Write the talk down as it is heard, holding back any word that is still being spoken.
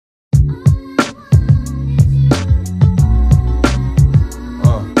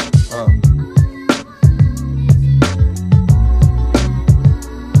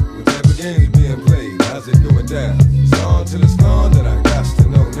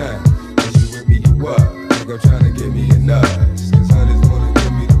nigga tryna give me a nudge. Cause honey's wanna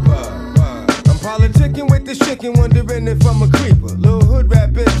give me the buzz. I'm politicking with this chicken, wondering if I'm a creeper. Little hood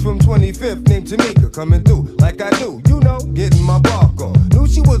rat bitch from 25th named Tamika, coming through like I do, you know, getting my bark on. Knew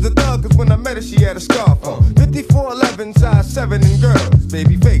she was a thug, cause when I met her, she had a scarf on. 54'11", size 7 and girls.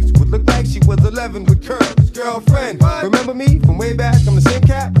 Baby face would look like she was 11 with curls. Girlfriend, remember me from way back? I'm the same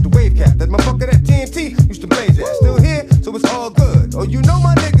cat with the wave cap. That motherfucker that TNT used to blaze at. Still here, so it's all good. Oh, you know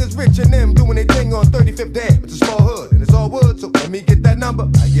my niggas rich and them doing their thing on 35th Ave. It's a small hood and it's all wood, so let me get that number.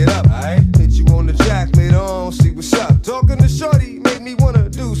 I get up, aight? Hit you on the jack later on, see what's up. Talking to shorty made me wanna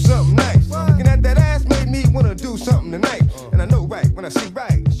do something nice. Looking at that ass made me wanna do something tonight. And I know right when I see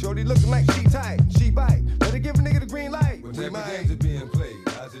right. Shorty looking like she tight, she bite. Better give a nigga the green light. What type of games are being played?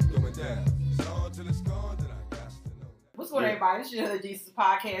 How's it going down? It's on till it's gone, then I got to know. What's going on, everybody? This is your Hood Jesus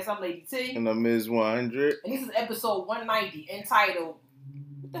podcast. I'm Lady T. And I'm Ms. 100. And this is episode 190 entitled,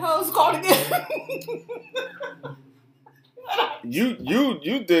 what the hell is it called again?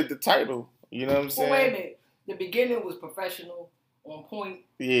 You did the title. You know what I'm saying? Well, wait a minute. The beginning was professional, on point,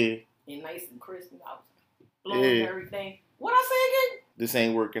 Yeah. and nice and crisp, and I was blowing and everything. What I say again? This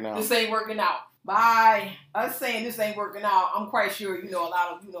ain't working out. This ain't working out. By us saying this ain't working out, I'm quite sure a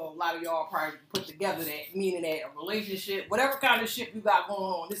lot of y'all probably put together that meaning that a relationship, whatever kind of shit you got going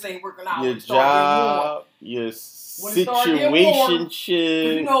on, this ain't working out. Your job, your situation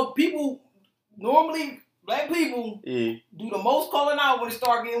shit. You know, people normally. Black people do the most calling out when it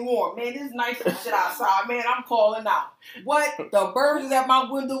start getting warm. Man, this nice and shit outside. Man, I'm calling out. What? The birds is at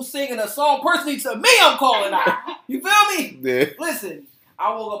my window singing a song personally to me, I'm calling out. You feel me? Yeah. Listen,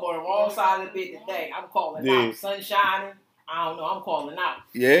 I woke up on the wrong side of the bed today. I'm calling out. Sun shining. I don't know. I'm calling out.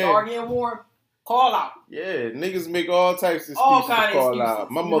 Yeah. Start getting warm. Call out. Yeah. Niggas make all types of all excuses to call excuses,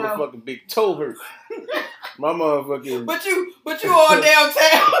 out. My motherfucking big toe hurt. My motherfucking. But you all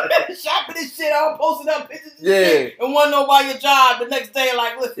downtown shopping this shit out, posting up pictures and shit, and want to know why your job the next day,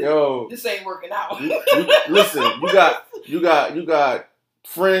 like, listen, yo, this ain't working out. Listen, you got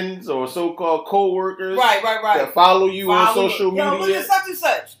friends or so-called co-workers right. that follow you on social media. Yo, look at such and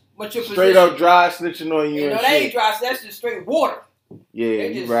such. But your straight up dry snitching on you. You know, and they shit. Ain't dry, that's just straight water. Yeah,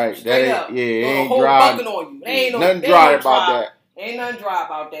 you right. Straight that up. Yeah, it ain't whole dry. bucket on you. Ain't nothing dry about that. Ain't nothing dry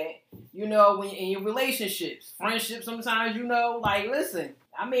about that. You know, when in your relationships, friendships, sometimes, you know, like, listen,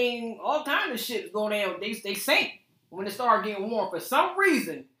 I mean, all kinds of shit go down. They sink when it start getting warm. For some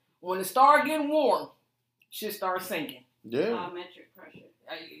reason, when it start getting warm, shit starts sinking. Yeah. Biometric pressure.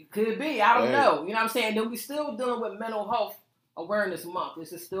 It could be. I don't know. You know what I'm saying? Then we still dealing with Mental Health Awareness Month.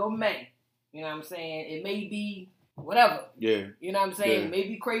 This is still May. You know what I'm saying? It may be whatever. Yeah. You know what I'm saying? Yeah.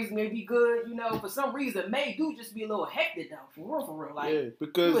 Maybe crazy, maybe good. You know, for some reason, May do just be a little hectic though. For real. Like,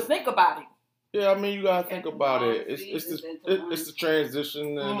 because you would think about it. Yeah, I mean, you gotta think about it. It's the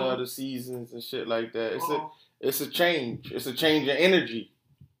transition and the seasons and shit like that. It's a change. It's a change in energy.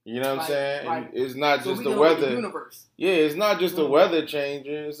 You know what I'm saying? Right. It's not just the weather. The universe. Yeah, it's not just the weather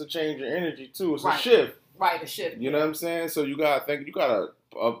changing. It's a change in energy too. It's a shift. Right, a shift. You know what I'm saying? So you gotta think. You gotta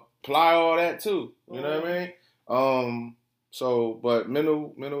apply all that too. You know what I mean? But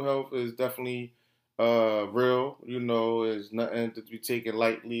mental health is definitely real. You know, it's nothing to be taken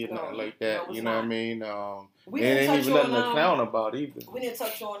lightly and nothing like that. No, you know what I mean? We didn't touch even nothing to clown about either. We didn't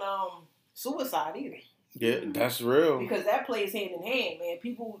touch on suicide either. Yeah, that's real. Because that plays hand in hand, man.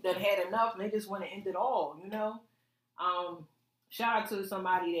 People that had enough, they just want to end it all. You know. Shout out to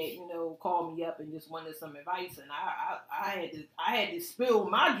somebody that, you know, called me up and just wanted some advice, and I had to spill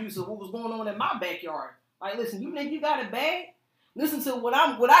my juice of what was going on in my backyard. Like, listen, you think you got it bad? Listen to what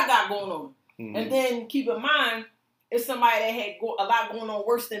I got going on, and then keep in mind it's somebody that had a lot going on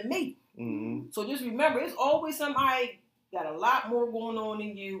worse than me. Mm-hmm. So just remember, it's always somebody got a lot more going on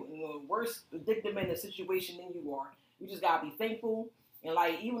than you, and worse predicament in a situation than you are. You just gotta be thankful, and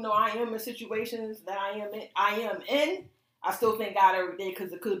like, even though I am in situations that I am in. I still thank God every day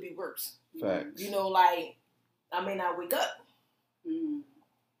because it could be worse. Facts. You know, like, I may not wake up. You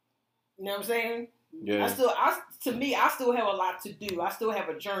know what I'm saying? Yeah. To me, I still have a lot to do. I still have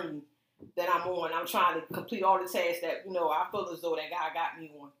a journey that I'm on. I'm trying to complete all the tasks that, you know, I feel as though that God got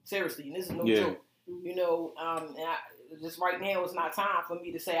me on. Seriously, and this is no joke. You know, just right now it's not time for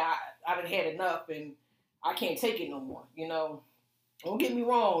me to say I done had enough and I can't take it no more. You know, don't get me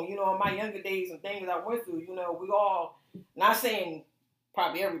wrong. You know, in my younger days and things I went through, you know, we all. Not saying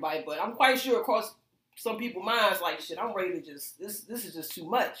probably everybody, but I'm quite sure across some people's minds, like, shit, I'm ready to just, this is just too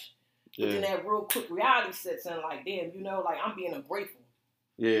much. Yeah. But then that real quick reality sets in, like, damn, you know, like, I'm being ungrateful.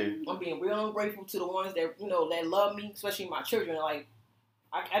 Yeah. I'm being real ungrateful to the ones that, you know, that love me, especially my children. Like,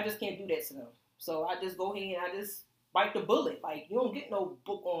 I just can't do that to them. So I just go ahead and I just bite the bullet. Like, you don't get no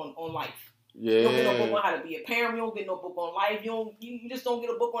book on life. Yeah. You don't get no book on how to be a parent. You don't get no book on life. You just don't get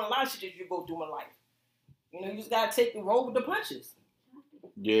a book on a lot of shit that you go through in life. You know, you just gotta take the roll with the punches.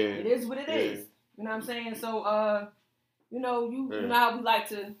 Yeah. It is what it is. You know what I'm saying? So, you know, you know how we like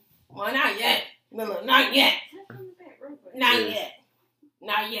to. Well, not yet. No, not yet. Not yet.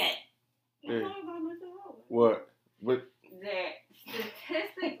 Not yet. Yeah. What? That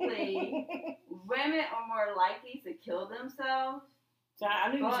statistically, women are more likely to kill themselves. So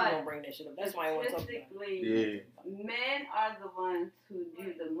I knew you was gonna bring that shit up. That's why I want to talk about it. Statistically, men are the ones who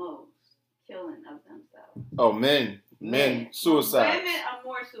do the most killing of themselves. Oh, men, suicide. Women are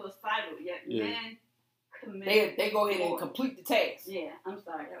more suicidal, yet men commit. They go ahead and complete the task. Yeah, I'm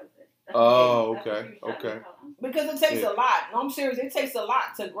sorry, that was it. Okay. Because it takes a lot. No, I'm serious. It takes a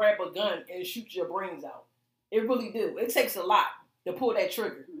lot to grab a gun and shoot your brains out. It really do. It takes a lot to pull that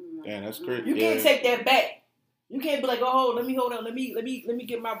trigger. Yeah, that's crazy. You can't take that back. You can't be like, oh, let me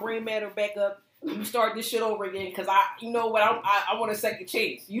get my brain matter back up. Let me start this shit over again because you know what, I want a second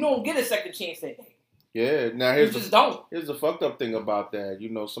chance. You don't get a second chance that day. Yeah, now here's the fucked up thing about that. You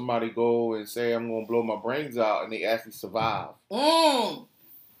know, somebody go and say I'm gonna blow my brains out, and they actually survive. And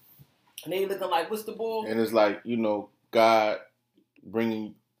they looking like, what's the bull? And it's like, you know, God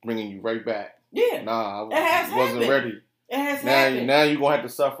bringing you right back. Yeah. Nah, I wasn't ready. It has happened. Now you're going to have to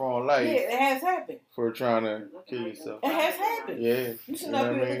suffer on life. Yeah, it has happened. For trying to kill yourself. It has happened. Yeah. You should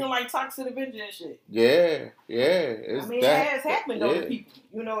not be looking like Toxic Avenger and shit. Yeah. It has happened though to people,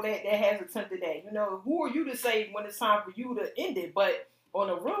 you know, that has attempted that. You know, who are you to say when it's time for you to end it? But on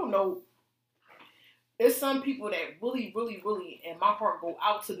a real note, there's some people that really, really, really, and my heart go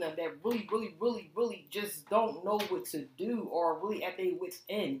out to them that really, really, really, really just don't know what to do or really at their wits'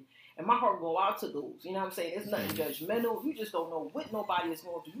 end. And my heart go out to those. You know what I'm saying? It's nothing judgmental. You just don't know what nobody is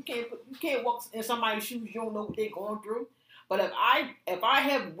going through. You can't walk in somebody's shoes. You don't know what they're going through. But if I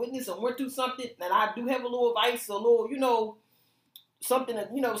have witnessed and went through something, and I do have a little advice, a little, you know, something to,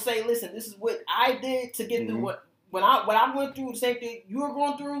 you know, say, listen, this is what I did to get through what I went through, the same thing you were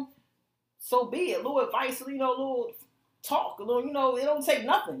going through. So be it. A little advice, you know, a little talk, a little, you know, it don't take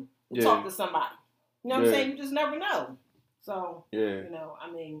nothing to talk to somebody. You know what I'm saying? You just never know. So, you know, I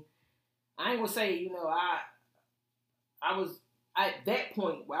mean, I ain't gonna say, you know, I was at that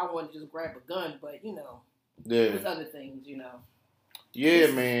point where I wanted to just grab a gun, but, you know, there's other things, you know. Yeah,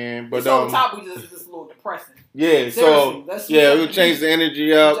 man. But it's on top of just a little depressing. Yeah, seriously, so we'll change the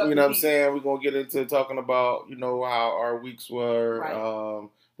energy up. You know what I'm saying? We're gonna get into talking about, you know, how our weeks were. Right.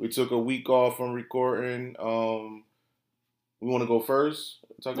 We took a week off from recording. We want to go first.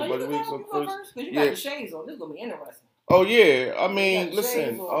 Talk about the weeks first. Because you got the shades on. This is gonna be interesting. Oh yeah, I mean,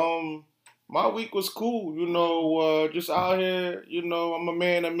 listen. My week was cool, you know, just out here, you know, I'm a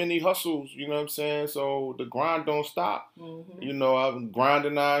man of many hustles, you know what I'm saying? So the grind don't stop. Mm-hmm. You know, I'm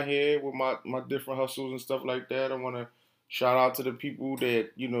grinding out here with my different hustles and stuff like that. I want to shout out to the people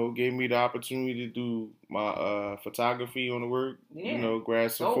that, you know, gave me the opportunity to do my photography on the work, you know,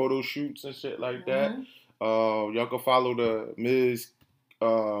 grab some photo shoots and shit like that. Y'all can follow the Ms.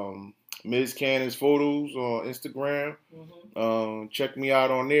 Cannon's photos on Instagram. Check me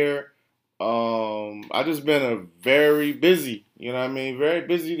out on there. I just been very busy, you know what I mean? Very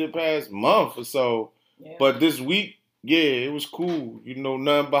busy the past month or so. Yeah. But this week, it was cool. You know,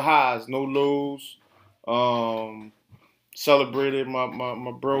 nothing but highs, no lows. Celebrated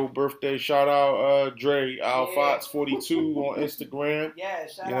my bro birthday. Shout out Dre, Alfox 42 on Instagram. Yeah,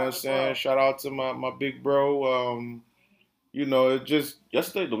 shout out. You know what I'm saying? Shout out to my big bro. You know, it just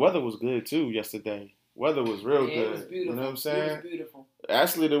yesterday the weather was good too. Yesterday, weather was real good. It was beautiful. You know what I'm saying? It was beautiful.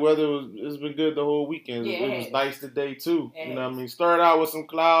 Actually, the weather it's been good the whole weekend. Yeah, it was nice today too. You know what I mean? Started out with some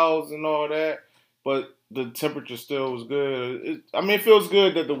clouds and all that, but the temperature still was good. It feels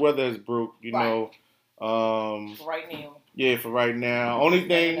good that the weather has broke. You know. For right now. Yeah, for right now. Only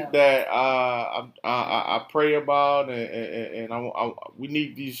thing that I pray about and we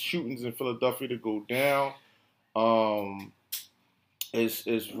need these shootings in Philadelphia to go down.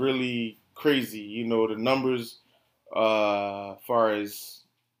 It's really crazy. You know, the numbers far as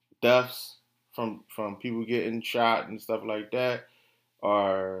deaths from people getting shot and stuff like that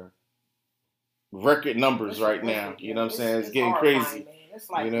are record numbers right now. You know what I'm saying? It's getting crazy. It's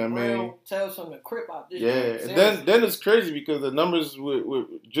like, you know what I mean? Tells from the crip out this. Yeah, and then it's crazy because the numbers with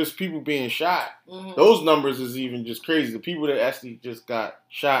just people being shot, those numbers is even just crazy. The people that actually just got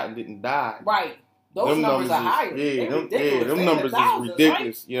shot and didn't die. Right. Those numbers are higher. Them numbers is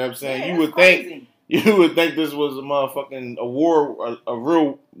ridiculous. Right? You know what I'm saying? Yeah, you would think this was a motherfucking war was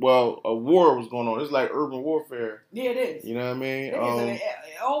going on. It's like urban warfare. Yeah, it is. You know what I mean?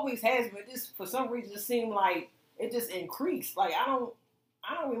 It always has, but this for some reason it seemed like it just increased. Like I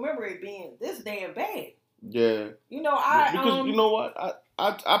I don't remember it being this damn bad. Yeah. You know, because you know what?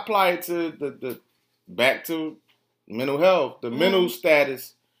 I apply it to the back to mental health. The mental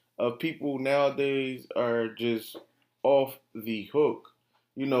status of people nowadays are just off the hook.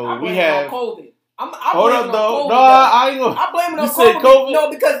 You know, we have COVID. Hold up, though. No, I ain't gonna. I blame it on You said COVID? No,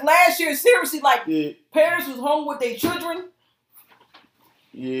 because last year, seriously, like Yeah. parents was home with their children.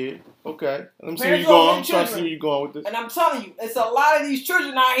 Yeah. Okay. Let me see where Parents you going. home I'm with trying to see children. where you going with this. And I'm telling you, it's a lot of these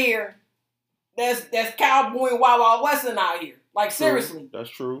children out here that's cowboy and Wild Wild Western out here. Like, seriously. That's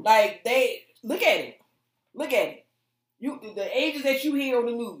true. Like, they, look at it. Look at it. The ages that you hear on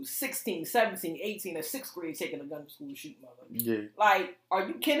the news, 16, 17, 18, and 6th grade taking a gun to school shooting, mother. Yeah. Like, are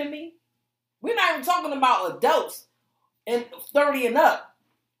you kidding me? We're not even talking about adults and 30 and up.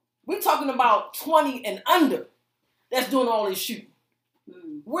 We're talking about 20 and under that's doing all this shooting.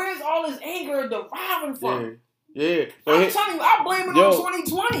 Where's all this anger deriving from? Yeah. I'm telling you, I blame it on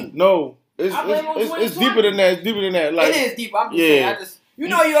 2020. No. It's deeper than that. It's deeper than that. Like, it is deeper. I'm just saying. You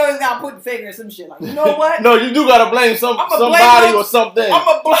know, you always gotta put the finger in some shit. Like, you know what? No, you do gotta blame somebody or something. I'm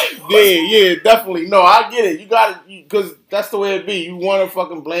a blame. Yeah, definitely. No, I get it. You gotta, because that's the way it be. You want to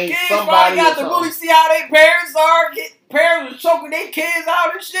fucking blame kids somebody. Kids got to really see how their parents are. Parents was choking their kids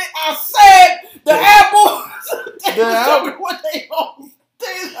out and shit. I said the apples. They was choking what they own.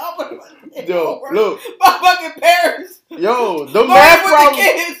 Yo, look, my fucking parents. Yo, them math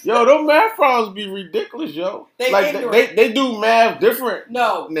problems. Yo, them math problems be ridiculous, yo. They do math different.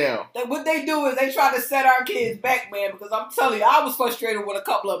 No, now what they do is they try to set our kids back, man. Because I'm telling you, I was frustrated with a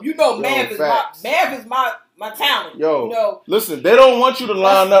couple of them. You know, math is my talent. Yo, you know, listen, they don't want you to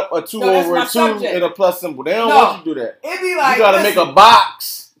line up a 2 over a 2 and a plus symbol. They don't want you to do that. It be like, you gotta make a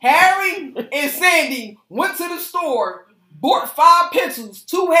box. Harry and Sandy went to the store. Bought 5 pencils,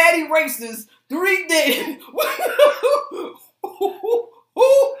 2 had erasers, 3 did.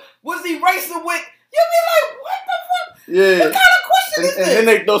 Who was erasing with? You be like, what the fuck? Yeah. What kind of question is this? And then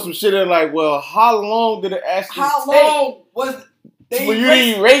they throw some shit in like, well, how long did it actually take? How long was they for you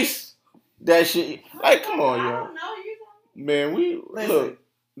to erase that shit? Like, come on, yo. I don't know. Man, look.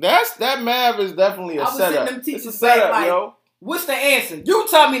 That math is definitely a setup. It's a setup, like, yo. What's the answer? You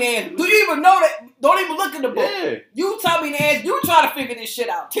tell me the answer. Do you even know that? Don't even look in the book. Yeah. You tell me the answer. You try to figure this shit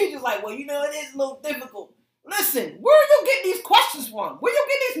out. Teacher's like, well, you know, it is a little difficult. Listen, where are you getting these questions from? Where you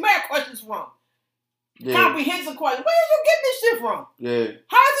get these math questions from? Yeah. Comprehensive questions. Where you get this shit from? Yeah.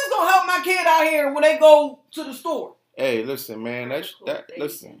 How is this gonna help my kid out here when they go to the store? Hey, listen, man.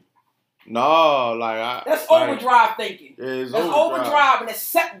 Listen. No, that's overdrive thinking. That's overdrive and it's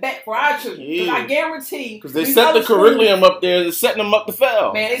setback for our children. Because I guarantee, because they set the curriculum up there, they're setting them up to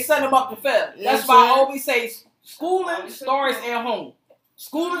fail. Man, they set them up to fail. You that's why I always say schooling starts at home.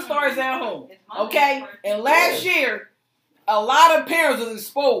 Schooling starts at home. Okay? And last year, a lot of parents was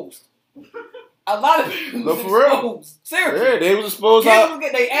exposed. A lot of parents was exposed. Seriously. Yeah, they was exposed. Kids would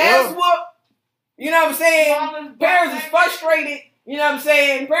get their ass whooped. You know what I'm saying? Parents is frustrated. You know what I'm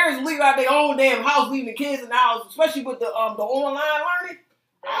saying? Parents leave out their own damn house, leaving the kids in the house, especially with the online learning.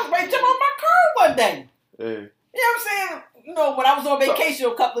 I was ready to jump on my curb one day. Yeah. You know what I'm saying? You know, when I was on vacation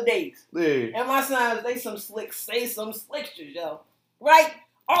a couple of days. Yeah. And my sons, they some slicksters, yo. Right?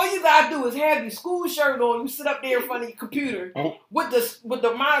 All you gotta do is have your school shirt on, you sit up there in front of your computer with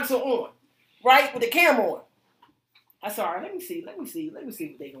the monitor on. Right? With the camera on. I said, all right, let me see what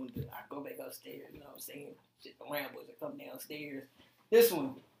they gonna do. I go back upstairs, you know what I'm saying? Shit, the Rambo's that come downstairs. This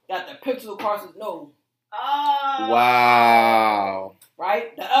one got the pixel across his nose. Oh. Wow.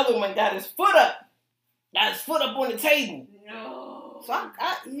 Right? The other one got his foot up. Got his foot up on the table. No. So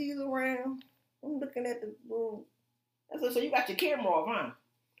I ease around. I'm looking at the little. I said, so you got your camera off, huh?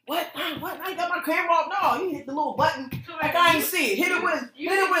 What? I ain't got my camera off. No, you hit the little button. Like I ain't see it. Hit it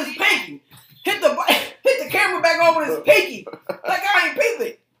with his pinky. Hit the camera back over his pinky. Like I ain't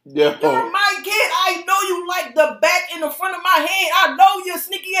peeping. Yeah. You're my kid. I know you like the back and the front of my hand. I know you're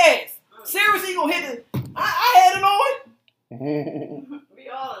sneaky ass. Seriously, you gonna hit it? I had it on. We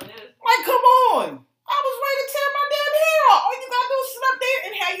all in this. Like, come on. I was ready to tear my damn hair off. All you gotta do is sit up there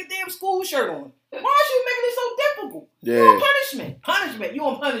and have your damn school shirt on. Why is you making it so difficult? Yeah. You on punishment. Punishment. You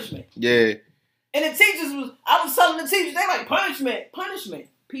on punishment. Yeah. And the teachers I was telling the teachers, they like punishment. Punishment.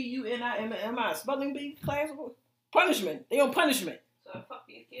 Spelling bee class. Punishment. They on punishment. So fuck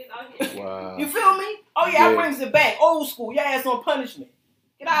these kids out here. Wow. You feel me? Oh yeah, that brings it back. Old school. Your ass on punishment.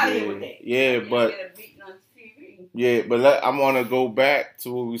 Get out of here with that. Yeah, but I want to go back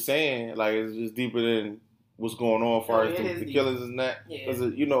to what we were saying. Like, it's just deeper than what's going on as far as the killings and that. Because,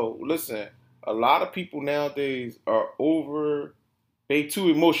 you know, listen, a lot of people nowadays are they too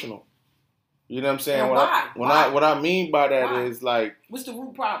emotional. You know what I'm saying? And What I mean by that is like, what's the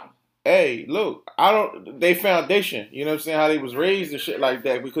root problem? Hey, look, they foundation. You know what I'm saying? How they was raised and shit like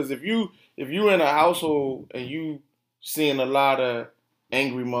that. Because if you in a household and you seeing a lot of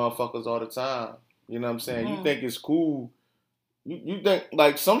angry motherfuckers all the time, you know what I'm saying? You think it's cool. You think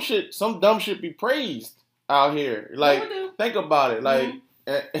like some dumb shit be praised out here. Like, think about it. Like,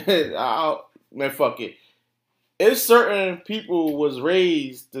 man, fuck it. It's certain people was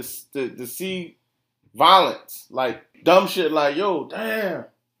raised to see violence, like dumb shit. Like, yo, damn,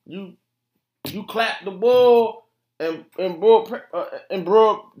 you clap the ball and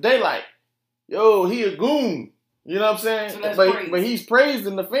broad daylight. Yo, he a goon. You know what I'm saying? So but he's praised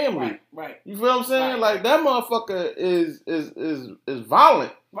in the family. Right. You feel what I'm saying? Right. Like that motherfucker is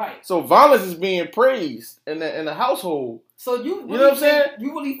violent. Right. So violence is being praised in the household. So you know what I'm saying?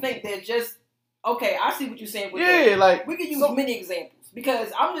 You really think that just okay? I see what you're saying. With that. Like we can use many examples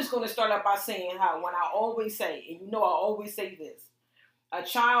because I'm just going to start out by saying how when I always say, and I always say this: a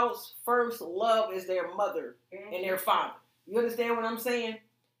child's first love is their mother and their father. You understand what I'm saying?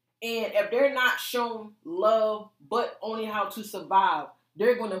 And if they're not shown love, but only how to survive,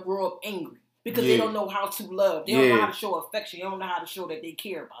 they're going to grow up angry because they don't know how to love. They don't know how to show affection. They don't know how to show that they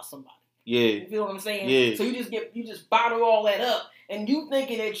care about somebody. Yeah. You feel what I'm saying? Yeah. So you just bottle all that up, and you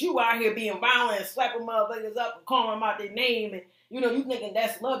thinking that you out here being violent and slapping motherfuckers up and calling them out their name, and you thinking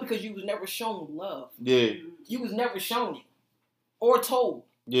that's love because you was never shown love. Yeah. You was never shown it or told.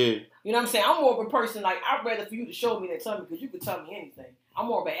 Yeah. You know what I'm saying? I'm more of a person, like, I'd rather for you to show me than tell me, because you could tell me anything. I'm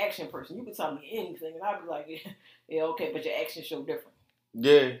more of an action person. You could tell me anything, and I'd be like, yeah, okay, but your actions show different.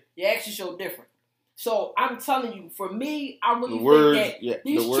 Yeah. Your actions show different. So, I'm telling you, for me, I really think that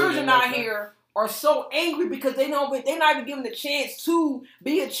these children out here are so angry because they're not even given the chance to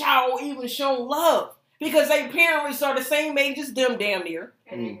be a child or even shown love. Because their parents are the same age as them, damn near.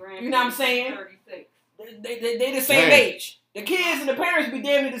 And you know what I'm saying? 36. They the same age. The kids and the parents be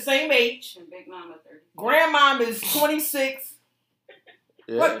damn near the same age. And Big Mama 30. Grandmom is 26.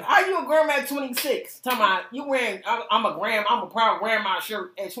 Yeah. What? How you a grandma at 26? Tell me, you wearing? I'm a proud grandma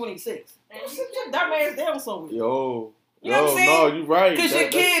shirt at 26. Sit your dumb ass down somewhere. Yo, you know what I'm saying? No, you right. Because your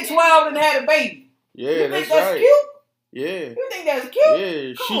kid 12 and had a baby. Yeah, you think that's right. Cute? Yeah. You think that's cute?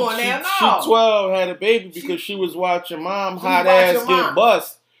 Yeah. Come on now, no. She 12 had a baby because she was watching mom hot ass get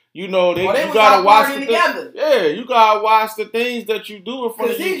bust. You know, you gotta watch the things. Yeah, you gotta watch the things that you do in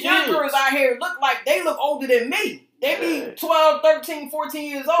front of your kids. These young girls out here look older than me. They be 12, 13,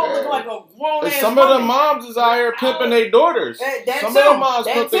 14 years old, looking like a grown ass. Some of the moms is out here pimping their daughters. Some of the moms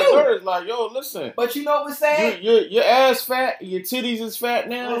pimp their daughters like, yo, listen. But you know what's sad? Your ass fat, your titties is fat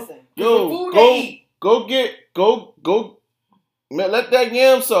now. Listen, yo, go. Man, let that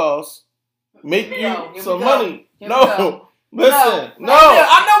yam sauce make you some money. No. Listen, no.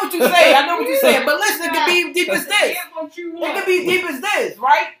 I know what you're saying. But listen, it can be deep as this. It can be deep as this,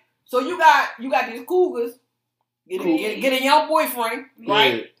 right? So you got these cougars. Get a young boyfriend,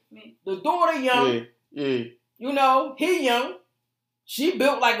 right? Yeah. The daughter young. Yeah. You know, he young. She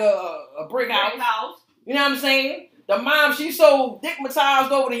built like a brick house. You know what I'm saying? The mom, she's so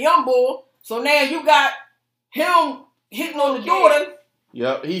stigmatized over the young boy. So now you got him hitting on the daughter.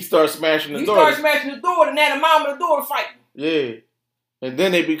 Yep, he starts smashing the daughter. Now the mom and the daughter fighting. Yeah. And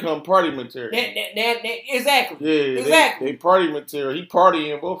then they become party material. Exactly. Yeah, exactly. They party material. He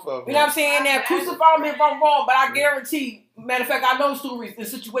partying both of them. You know what I'm saying? Now, crucify me if I'm wrong, but I guarantee, matter of fact, I know stories and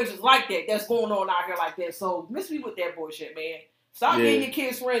situations like that that's going on out here like that. So, miss me with that bullshit, man. Stop getting your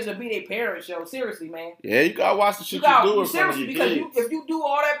kids' friends and be their parents, yo. Seriously, man. Yeah, you gotta watch the shit you do in front of your because kids. If you do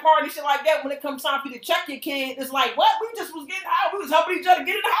all that party shit like that, when it comes time for you to check your kid, it's like, what? We just was getting high. We was helping each other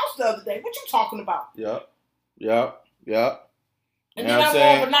get in the house the other day. What you talking about? Yep. And you know what I'm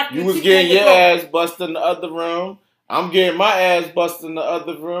saying? You was getting your ass busted in the other room. I'm getting my ass busted in the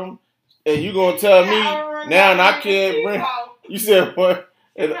other room. And you gonna tell me now and I can't bring... You said what?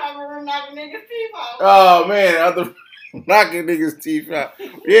 Knocking niggas' teeth out. Oh, man. Knocking niggas' teeth out.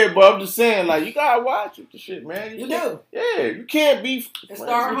 Yeah, but I'm just saying, like, you gotta watch the shit, man. You do. Yeah, you can't be... It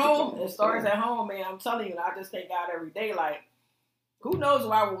starts home. It starts at home, man. I'm telling you, I just thank God every day. Like, who knows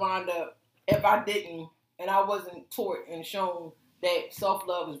where I would wind up if I didn't and I wasn't taught and shown that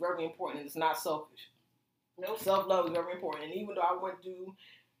self-love is very important and it's not selfish. No, self-love is very important. And even though I went through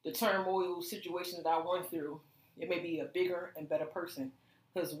the turmoil situations that I went through, it made me a bigger and better person.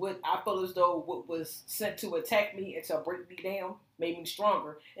 Because I feel as though what was sent to attack me and to break me down made me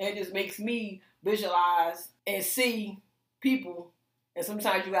stronger. And it just makes me visualize and see people. And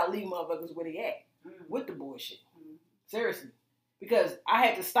sometimes you got to leave motherfuckers where they at with the bullshit. Seriously. Because I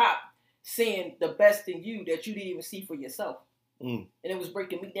had to stop seeing the best in you that you didn't even see for yourself. And it was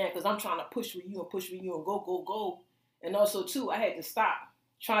breaking me down because I'm trying to push for you and go. And also, too, I had to stop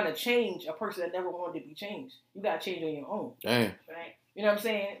trying to change a person that never wanted to be changed. You got to change on your own. Damn. Right? You know what I'm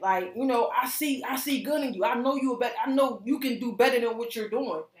saying? Like, you know, I see good in you. I know you better. I know you can do better than what you're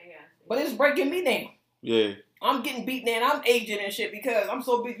doing. But it's breaking me down. Yeah. I'm getting beat down. I'm aging and shit because I'm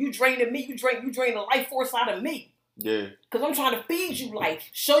so big. You draining me. You drain the life force out of me. Yeah. Because I'm trying to feed you life,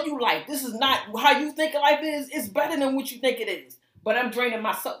 show you life. This is not how you think life is. It's better than what you think it is. But I'm draining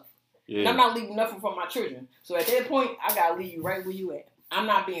myself. Yeah. And I'm not leaving nothing for my children. So at that point, I got to leave you right where you at. I'm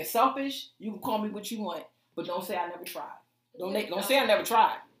not being selfish. You can call me what you want. But don't say I never tried. Don't say I never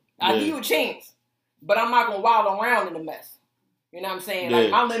tried. I give you a chance. But I'm not going to wild around in the mess. You know what I'm saying? Yeah.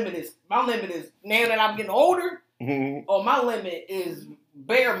 Like my limit is now that I'm getting older, or my limit is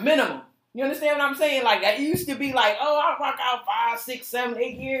bare minimum. You understand what I'm saying? Like I used to be like, oh, I rock out 5, 6, 7,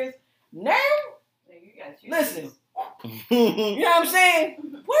 8 years. Now, listen. You know what I'm saying?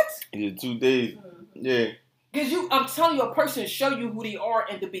 What? Yeah, 2 days. Yeah. Because I'm telling you, a person show you who they are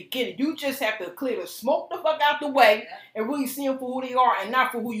in the beginning. You just have to clear the smoke the fuck out the way and really see them for who they are and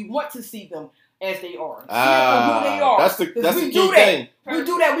not for who you want to see them as they are. See them for who they are. That's the key thing. We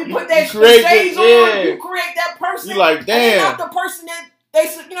do that. We put that shades on. You create that person. You like, damn. And not the person that they,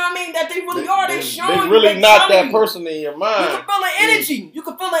 you know what I mean, that they really are. They're showing you. They really not that person in your mind. You can feel the energy. You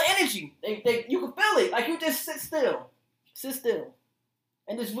can feel the energy. You can feel it. Like you just sit still. Sit still.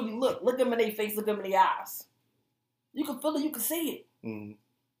 And just really look. Look them in their face. Look them in their eyes. You can feel it. You can see it.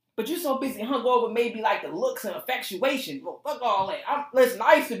 But you're so busy hung over maybe like the looks and infatuation. Well, fuck all that. Listen,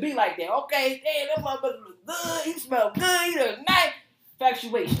 I used to be like that. Okay, damn, that motherfucker look good. He smell good. He look nice.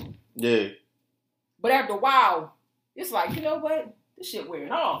 Infatuation. Yeah. But after a while, it's like, you know what? This shit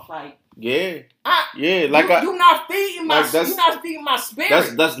wearing off. Like, yeah. Like you're not feeding my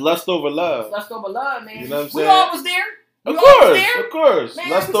spirit. That's lust over love. Lust over love, man. You know what I'm saying? We always there. Of course. Man,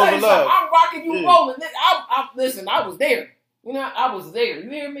 Lust over love. I'm rocking you rolling. Listen, I was there. You know, I was there. You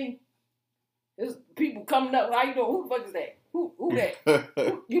hear me? There's people coming up. How you doing? Who the fuck is that? Who that?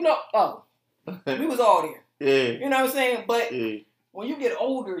 You know? Oh, we was all there. Yeah. You know what I'm saying? But when you get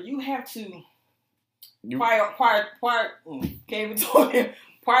older, you have to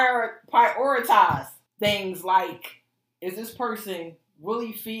prioritize things like, is this person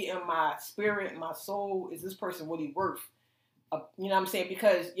really feeding my spirit, my soul? Is this person really worth? You know what I'm saying?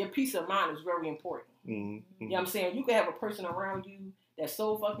 Because your peace of mind is very important. You know what I'm saying? You can have a person around you that's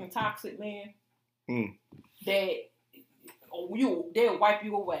so fucking toxic, man, that they'll wipe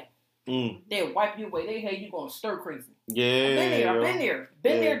you away. They'll wipe you away. They have you going stir crazy. Yeah. I've been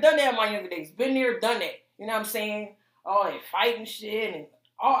there, done that in my younger days. Been there, done that. You know what I'm saying? All that fighting shit and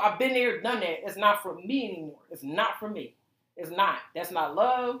all. I've been there, done that. It's not for me anymore. It's not for me. It's not. That's not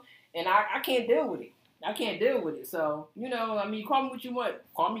love, and I can't deal with it. I can't deal with it. So, you know, I mean, call me what you want.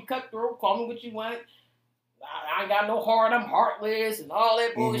 Call me cutthroat. Call me what you want. I ain't got no heart. I'm heartless and all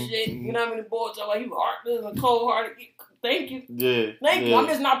that bullshit. You know what I mean? The boys are like, you heartless and cold-hearted. Thank you. Yeah. Thank you. I'm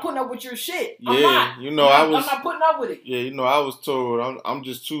just not putting up with your shit. Yeah. I'm not. You know, I'm not putting up with it. Yeah, you know, I was told I'm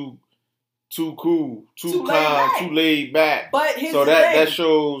just too cool, too calm, too laid back. But here's so the that thing. that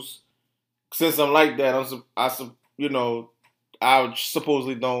shows, since I'm like that, I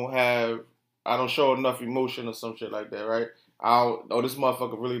supposedly I don't show enough emotion or some shit like that, right? This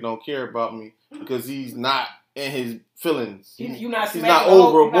motherfucker really don't care about me because he's not in his feelings. He's not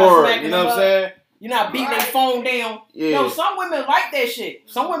overboard. You know what I'm saying? You're not beating their phone down. Yeah. No, some women like that shit.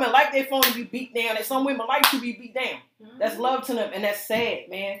 Some women like their phone to be beat down, and some women like to be beat down. That's love to them, and that's sad,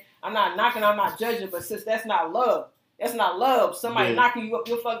 man. I'm not knocking, I'm not judging, but sis, that's not love. That's not love. Somebody knocking you up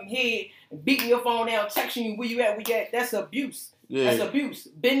your fucking head and beating your phone down, texting you where you at, that's abuse. Yeah. That's abuse.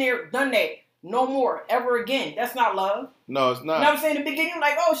 Been there, done that. No more, ever again. That's not love. No, it's not. You know what I'm saying? In the beginning, I'm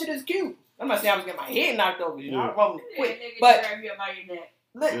like, oh, shit is cute. I'm not saying I was getting my head knocked over. You know, I'm rolling it quick. But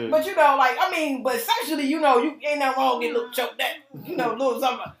you know, like, I mean, but sexually, you know, you ain't nothing wrong getting a little choked up. You know, a little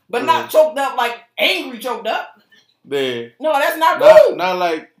something. But not choked up like angry choked up. Yeah. No, that's not cool. Not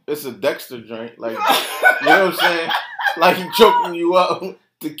like it's a Dexter joint. Like, you know what I'm saying? Like he choking you up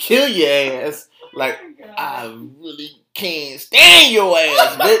to kill your ass. Like, I really can't stand your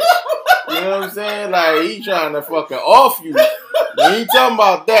ass, bitch. You know what I'm saying? Like, he trying to fucking off you. We ain't talking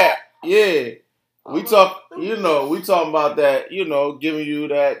about that. Yeah. We talking about that, you know, giving you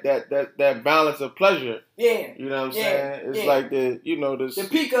that balance of pleasure. Yeah. You know what I'm saying? It's like the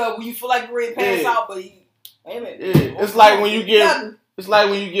peak of when you feel like you're ready to pass out, but it's like when you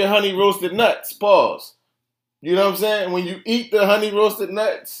get honey roasted nuts. Pause. You know what I'm saying? When you eat the honey roasted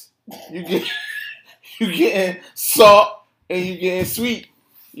nuts, you getting salt and you getting sweet.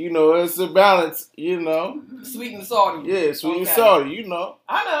 You know, it's a balance. You know. Sweet and salty. Yeah, sweet and salty. You know.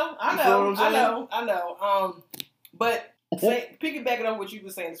 I know. But Mm-hmm. piggybacking on what you were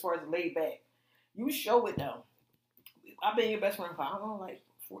saying as far as laid back, you show it though. I've been your best friend for, I don't know, like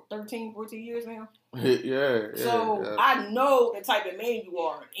 13, 14 years now. Yeah. So I know the type of man you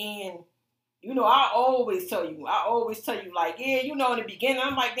are. And, you know, I always tell you, like, yeah, you know, in the beginning,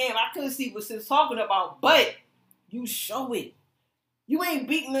 I'm like, damn, I couldn't see what she's talking about. But you show it. You ain't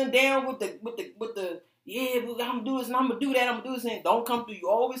beating them down with the yeah, I'm gonna do this and I'm gonna do that, I'm gonna do this, and don't come through. You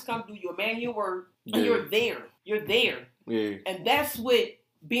always come through. You're a man of your word, and you're there. You're there. Yeah. And that's what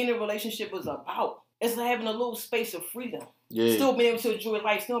being in a relationship is about. It's having a little space of freedom. Yeah. Still being able to enjoy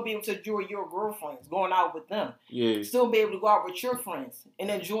life, still being able to enjoy your girlfriends, going out with them. Yeah. Still be able to go out with your friends and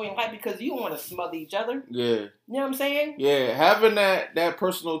enjoying life because you don't want to smother each other. Yeah. You know what I'm saying? Yeah. Having that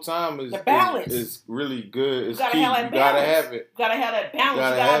personal time is the balance. is really good. It's you gotta key. have that You gotta balance. have it. You gotta have that balance.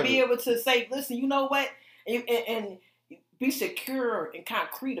 Gotta you gotta have be it. able to say, listen, you know what? And be secure and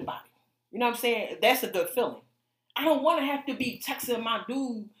concrete about it. You know what I'm saying? That's a good feeling. I don't want to have to be texting my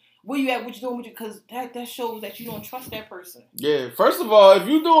dude, where you at, what you doing, because that shows that you don't trust that person. Yeah. First of all, if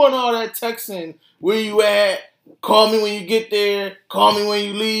you doing all that texting, where you at? Call me when you get there. Call me when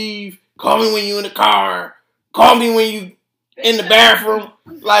you leave. Call me when you in the car. Call me when you in the bathroom.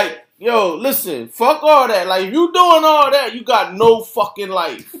 Like, yo, listen, fuck all that. Like, if you doing all that, you got no fucking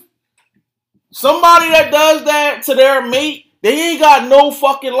life. Somebody that does that to their mate, they ain't got no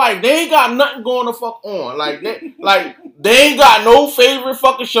fucking life. They ain't got nothing going to fuck on. Like they ain't got no favorite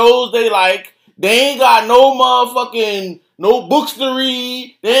fucking shows they like. They ain't got no motherfucking no books to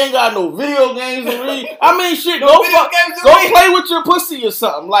read. They ain't got no video games to read. I mean, shit, go play with your pussy or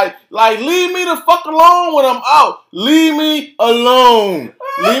something. Like leave me the fuck alone when I'm out. Leave me alone.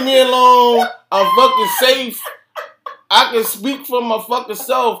 Leave me alone. I'm fucking safe. I can speak for my fucking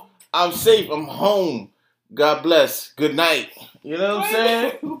self. I'm safe. I'm home. God bless. Good night. You know what I'm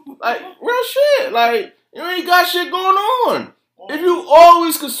saying? Like, real shit. Like, you ain't got shit going on. If you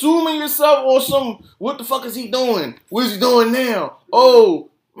always consuming yourself on some, what the fuck is he doing? What is he doing now? Oh,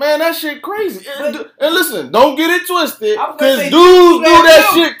 man, that shit crazy. And listen, don't get it twisted. Because dudes do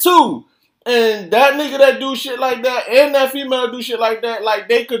that shit too. And that nigga that do shit like that and that female that do shit like that, like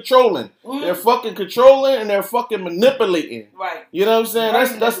they controlling. Mm-hmm. They're fucking controlling and they're fucking manipulating. Right. You know what I'm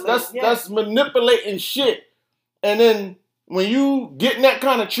saying? That's manipulating shit. And then when you getting that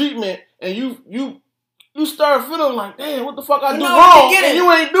kind of treatment and you start feeling like, damn, what the fuck I do wrong? And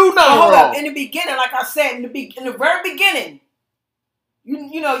you ain't do nothing wrong. Up. In the beginning, like I said, in the very beginning,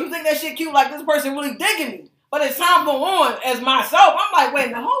 you know, you think that shit cute, like this person really digging me. But as time go on, as myself, I'm like, wait a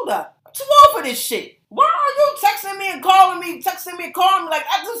minute, hold up. What's wrong for this shit? Why are you texting me and calling me? Like,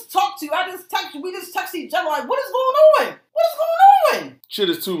 I just talked to you. I just text you. We just text each other. Like, what is going on? What is going on? Shit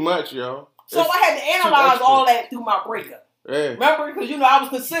is too much, yo. So I had to analyze all that through my breakup. Yeah. Remember? Because, you know, I was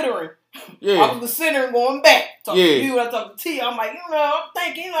considering going back. Talking to you, I talked to T. I'm like, you know, I'm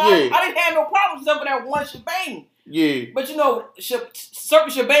thinking, you know, I didn't have no problems except for that one shebang. Yeah. But, you know, certain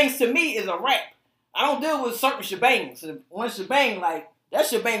shebangs to me is a rap. I don't deal with certain shebangs. One shebang, like, that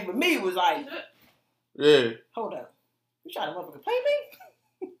shebang for me was like, yeah. Hold up. You trying to motherfucking play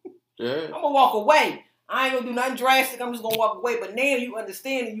me? Yeah. I'm going to walk away. I ain't going to do nothing drastic. I'm just going to walk away. But now you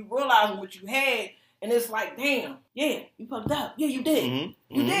understand and you realize what you had. And it's like, damn, yeah, you fucked up. Yeah, you did.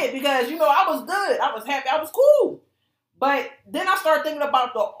 Mm-hmm. You did. Because, you know, I was good. I was happy. I was cool. But then I started thinking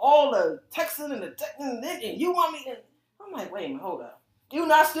about all the texting and you want me. And I'm like, wait a minute, hold up. You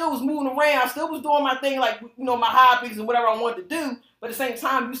know, I still was moving around. I still was doing my thing, like, you know, my hobbies and whatever I wanted to do. But at the same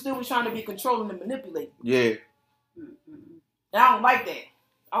time, you still was trying to be controlling and manipulating. Yeah. And I don't like that.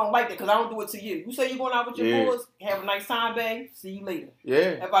 I don't like that because I don't do it to you. You say you're going out with your boys, have a nice time, babe. See you later.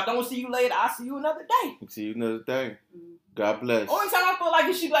 Yeah. If I don't see you later, I'll see you another day. See you another day. God bless. Only time I feel like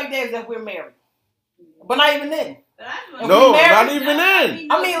it should be like that is if we're married. But not even then. No, not even then.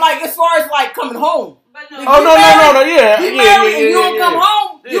 I mean, like, as far as, like, coming home. No, yeah. You married and you don't come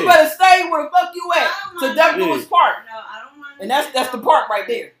home, you better stay where the fuck you at. So that do his part. No, I don't mind. And that's the part right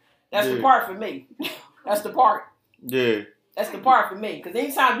there. That's the part for me. That's the part. Yeah. That's the part for me. Because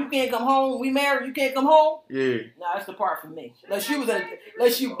anytime you can't come home, we married, you can't come home. Yeah. No, that's the part for me. Unless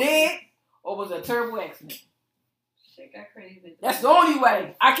you dead or was a terrible accident. Shit got crazy. That's the only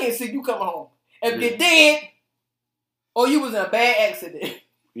way I can't see you coming home. If you're dead or you was in a bad accident.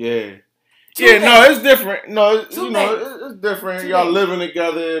 Yeah. No, it's different. No, it's different. Y'all living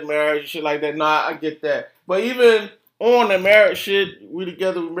together, marriage, shit like that. Nah, I get that. But even on the marriage shit, we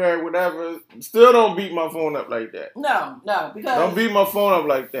together, we married, whatever, still don't beat my phone up like that. No, because... Don't beat my phone up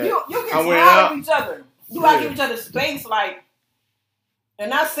like that. You get tired of each other. You gotta give each other space, like... And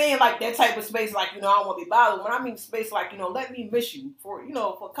not saying like that type of space, like, you know, I don't want to be bothered. When I mean space, like, you know, let me miss you for, you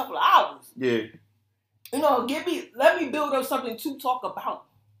know, for a couple of hours. Yeah. You know, let me build up something to talk about.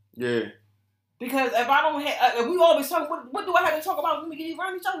 Yeah. Because if I don't have, if we always talk, what do I have to talk about when we get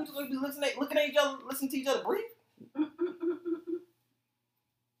around each other? We just be looking at each other, listening to each other breathe.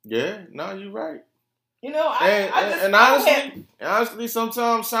 Yeah, no, you're right. You know, honestly,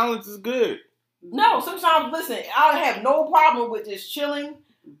 sometimes silence is good. No, sometimes, listen, I have no problem with just chilling,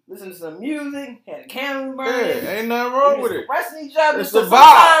 listening to some music, had a candle burning. Yeah, ain't nothing wrong with it. Expressing each other. It's a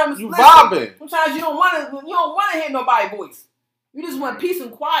vibe. You vibing. Sometimes you don't want to hear nobody's voice. You just want peace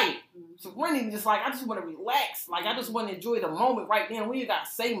and quiet. So really, just like, I just want to relax. Like, I just want to enjoy the moment right now. We ain't got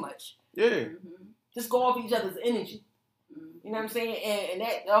to say much. Yeah. Just go off each other's energy. You know what I'm saying? And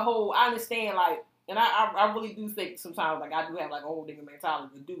that the whole, I understand, like, and I really do think sometimes, like, I do have, like, a whole nigga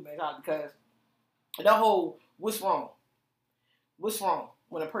mentality, because the whole, what's wrong? What's wrong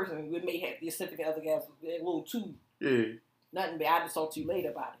when a person may have the significant other guys a little too? Yeah. Nothing bad. I just talk to you later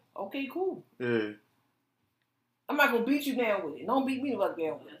about it. Okay, cool. Yeah. I'm not gonna beat you down with it. Don't beat me down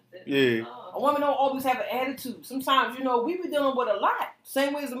with it. Yeah. A woman don't always have an attitude. Sometimes, you know, we be dealing with a lot.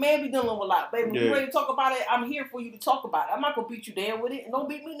 Same way as a man be dealing with a lot. Baby, when you ready to talk about it, I'm here for you to talk about it. I'm not gonna beat you down with it, and don't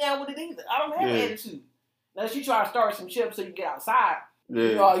beat me down with it either. I don't have an attitude. Unless you try to start some shit so you get outside.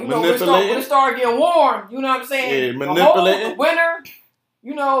 Yeah. You know, when it start getting warm, you know what I'm saying? Yeah, manipulating. The winter,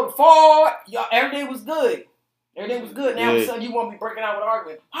 you know, the fall, everything was good. Everything was good. Now all of a sudden you want to be breaking out with an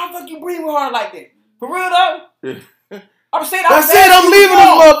argument. How the fuck you breathing hard like that? For real though? Yeah. I'm saying that's it. I'm leaving this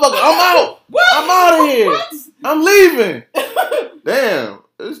motherfucker. I'm out. What? I'm out of here. What? I'm leaving. Damn.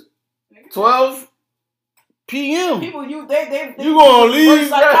 It's 12 p.m. People, you gonna leave?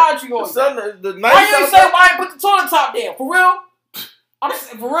 Psychiatry on the night. Why you ain't say why I put the toilet top down? For real? I'm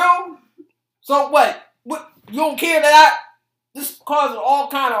saying for real. So what? What? You don't care that this causes all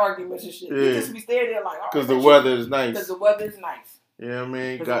kind of arguments and shit. Yeah. You just be standing there like, because the weather is nice. Because the weather is nice. Yeah, you know what I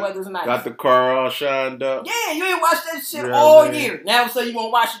mean, the weather's nice. Got the car all shined up. Yeah, you ain't watched that shit all year. Now so you gonna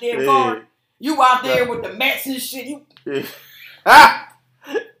watch your damn car? You out there with the mats and shit. You beating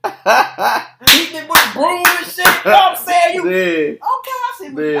it with the broom and shit. You know what I'm saying? Okay,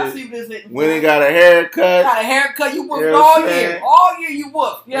 I see this. When he got a haircut. You whooped all year. All year you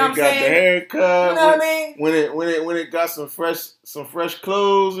whooped. You know what I'm saying? Got the haircut. You know what I mean? When it got some fresh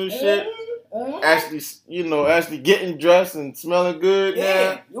clothes and shit. Mm-hmm. Actually getting dressed and smelling good.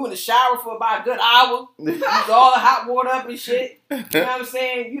 Yeah, now. You in the shower for about a good hour. Use all the hot water up and shit. You know what I'm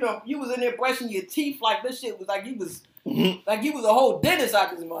saying? You was in there brushing your teeth like this shit was like you was a whole dentist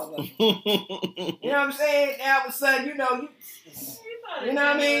out this motherfucker. You know what I'm saying? Now all of a sudden, you know what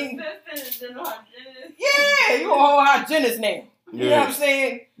I mean? Yeah, you a whole hygienist now. You know what I'm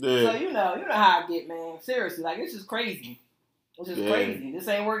saying? Yeah. So you know how I get, man. Seriously, like it's just crazy. It's just crazy. This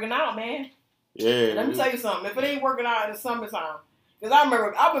ain't working out, man. Yeah. Let me tell you something. If it ain't working out in the summertime, because I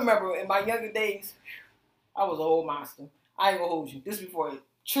remember in my younger days, I was a whole monster. I ain't gonna hold you. This before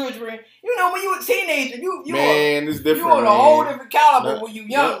children. You know, when you a teenager, it's different. You on a whole different caliber when you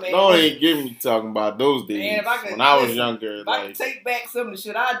young, man. Don't even get me talking about those days. Man, when I was younger, if I could take back some of the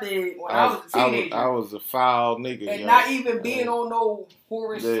shit I did when I was a teenager. I was a foul nigga. And not even being on no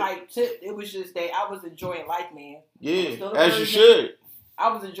Horace type tip. It was just that I was enjoying life, man. Yeah, as you should. I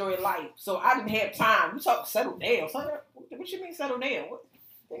was enjoying life, so I didn't have time. You talk settle down. What you mean settle down?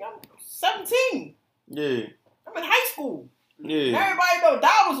 I'm 17. Yeah. I'm in high school. Yeah. Everybody know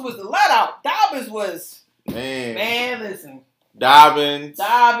Dobbins was the let out. Dobbins was man. Listen. Dobbins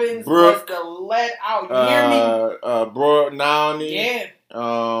was the let out. You hear me? Bro Nownie. Yeah.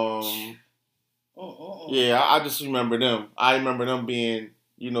 Yeah, I just remember them. I remember them being.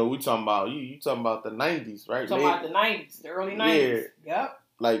 We talking about you talking about the 90s, right? Talking about the 90s, the early 90s. Yeah. Yep.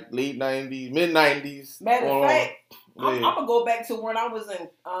 Like late 90s, mid 90s. Matter of fact, I'm gonna go back to when I was in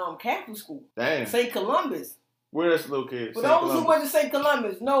Catholic school. Damn. St. Columbus. Where that's located? For those who went to St.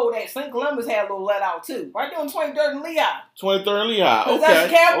 Columbus know that St. Columbus had a little let out too. Right there on 23rd and Lehigh. 23rd and Lehigh. Okay.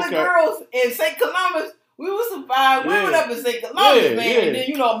 That's Catholic girls in St. Columbus. We were survived. We went up in St. Columbus, man. And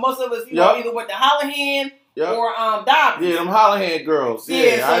then most of us, either went to Hollihan. Yep. Or Dobbins. Yeah, them Hollihan girls.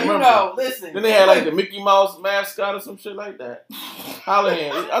 Yeah, I remember. Listen. Then they had like the Mickey Mouse mascot or some shit like that.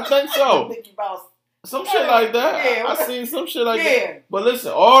 Hollihan, I think so. Mickey Mouse. Some shit like that. Yeah, I seen some shit like that. But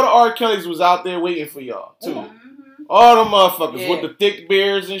listen, all the R. Kellys was out there waiting for y'all too. Mm-hmm. All the motherfuckers with the thick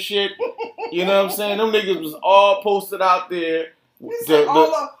beards and shit. You know what I'm saying? Them niggas was all posted out there.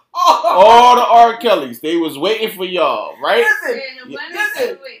 All the R. Kellys, they was waiting for y'all, right?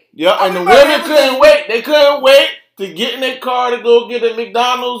 Listen. Yeah, and the women couldn't wait. They couldn't wait to get in their car to go get a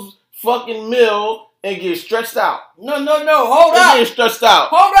McDonald's fucking meal and get stretched out. No. Hold They up. getting stretched out.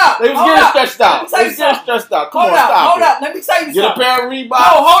 Hold up. They was Hold getting up. stretched out. Let me tell They you was getting something. stretched out. Come Hold on, up. stop Hold it. up. Let me tell you Get a something. pair of Reeboks.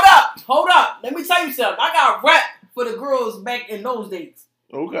 No, hold up. Let me tell you something. I got a rap for the girls back in those days.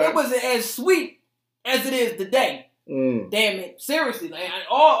 Okay. It wasn't as sweet as it is today. Mm. Damn it. Seriously, man.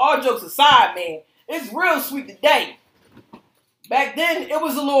 All jokes aside, man. It's real sweet today. Back then, it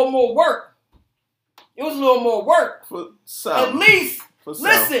was a little more work. For At some. least, For some.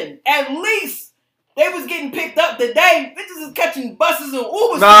 listen, at least they was getting picked up today. Bitches is catching buses and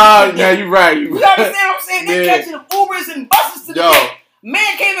Ubers. Nah, today. you right. You understand what I'm saying? They Yeah. catching Ubers and buses today. Yo,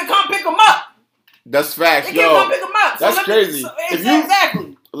 Man can't even come pick them up. that's facts. They can't come Yo, pick them up. that's crazy. If you-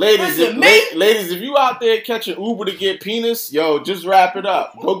 Exactly. ladies, Listen, ladies, if you out there catching Uber to get penis, yo, just wrap it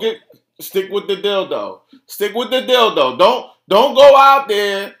up. Stick with the dildo. Stick with the dildo. Don't go out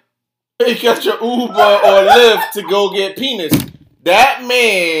there and catch your Uber or Lyft to go get penis. That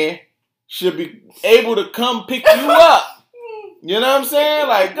man should be able to come pick you up. You know what I'm saying?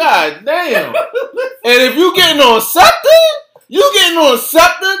 Like, god damn. And if you getting on something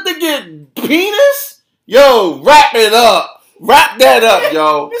to get penis, yo, wrap it up. Wrap that up,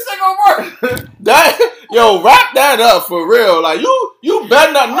 yo. This ain't gonna work. Wrap that up for real. Like you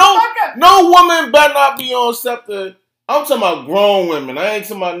better not. No woman better not be on something. I'm talking about grown women. I ain't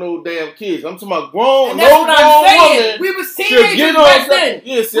talking about no damn kids. I'm talking about grown. And that's what I'm saying. Woman We was should teenagers get on back something. then.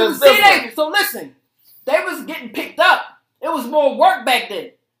 Yes, We that's was different. teenagers. So listen, they was getting picked up. It was more work back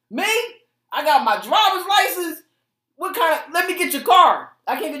then. Me, I got my driver's license. What kind of? Let me get your car.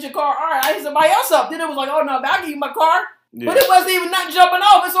 I can't get your car. All right, I hit somebody else up. Then it was like, oh no, I'll give you my car. Yeah. But it wasn't even nothing jumping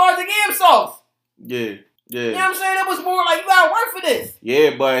off as far as the game sauce. Yeah. You know what I'm saying? It was more like, you gotta work for this.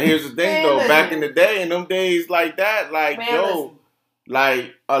 Yeah, but here's the thing Man, though. listen. Back in the day, in them days like that, like Man, yo,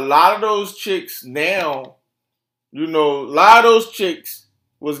 like a lot of those chicks now, a lot of those chicks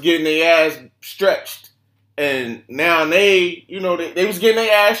was getting their ass stretched, and now they was getting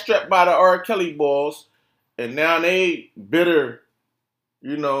their ass stretched by the R. Kelly balls, and now they bitter,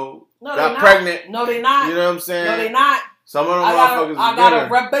 No, got they not. pregnant. No, they not. You know what I'm saying? No, they not. Some of them I motherfuckers gotta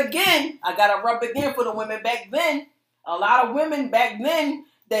bitter. rep again. I gotta rep again for the women back then. A lot of women back then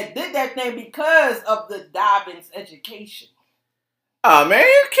that did that thing because of the Dobbins education. Oh man,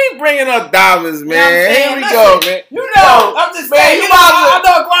 you keep bringing up diamonds, You know what I'm man. saying? Here we Listen, go, man. I'm just man, saying. you I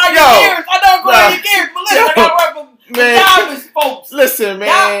know grind your Yo, gears. I know grind your gears. But listen, I gotta rep for man. Dobbins folks. Listen,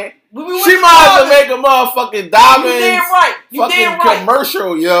 man. We went She to might as well Dobbins. make a motherfucking You Dobbins damn right. You fucking damn right.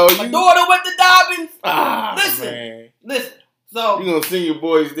 commercial, yo. My daughter went to Dobbins. Man. Listen. So You gonna send your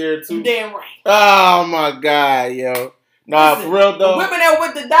boys there too? you damn right. Oh my god, yo. Nah, Listen, for real though. the women that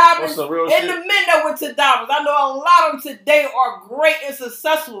went to Dobbins That's some real and shit. the men that went to Dobbins, I know a lot of them today are great and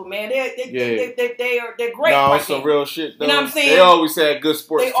successful, man. They're great. Nah, right that's some now. real shit though. You know what I'm saying? They always had good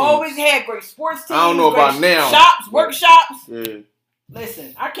sports They teams. always had great sports teams. I don't know great about now. Shops, workshops. Yeah.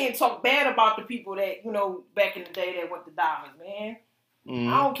 Listen, I can't talk bad about the people that, back in the day that went to Dobbins, man.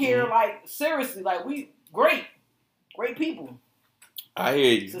 Mhm. I don't care, like, seriously, like, we great people. I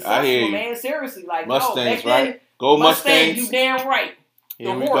hear you. Successful, I hear you. man, seriously. Like, Mustangs, back then, right? Go Mustang, Mustangs. you damn right.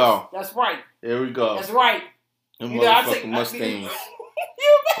 Here The we horse. go. That's right. Here we go. That's right. Them You know, I motherfucking take- Mustangs.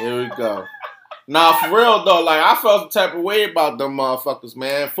 Here we go. Nah, for real though, like I felt some type of way about them motherfuckers,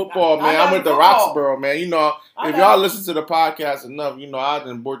 man. Football, I man. I got went to football. Roxborough, man. You know, I if got y'all it. listen to the podcast enough, I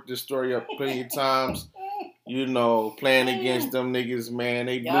done worked this story up plenty of times. Playing against them niggas, man.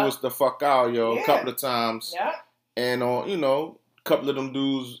 They blew Yeah. us the fuck out, yo, Yeah. a couple of times. Yeah. And a couple of them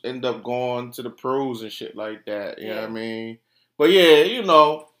dudes end up going to the pros and shit like that. You know what I mean? But yeah,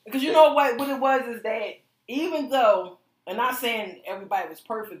 Because you know what it was is that even though, and not saying everybody was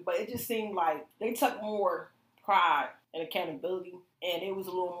perfect, but it just seemed like they took more pride and accountability, and it was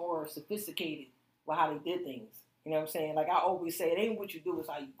a little more sophisticated with how they did things. You know what I'm saying? Like I always say, it ain't what you do, it's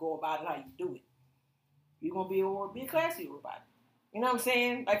how you go about it, how you do it. You're going to be classy about it. You know what I'm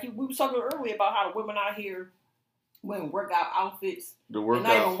saying? Like we were talking earlier about how the women out here wearing workout outfits. the They're not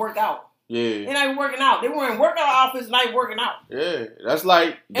workout. even work out. Yeah. They're not even working out. They're wearing workout outfits, not even working out. Yeah, that's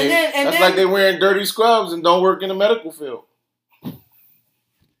like then- they wearing dirty scrubs and don't work in the medical field.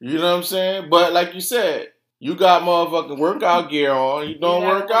 You know what I'm saying? But like you said, you got motherfucking workout gear on. You don't You're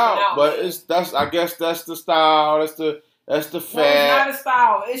not work working out, out, but man. I guess that's the style. That's the No, it's not fad. a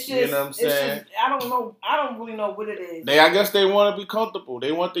style. It's just, You know what I'm it's saying? just, I don't know. I don't really know what it is. I guess they want to be comfortable.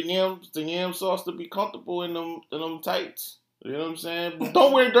 They want the yam sauce to be comfortable in them tights. You know what I'm saying? But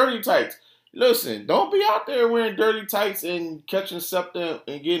don't wear dirty tights. Listen, don't be out there wearing dirty tights and catching something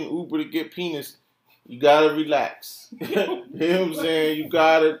and getting Uber to get penis. You gotta relax. You know what I'm saying? You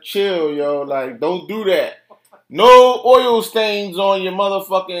gotta chill, yo. Like, don't do that. No oil stains on your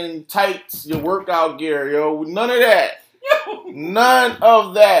motherfucking tights, your workout gear, yo. None of that. None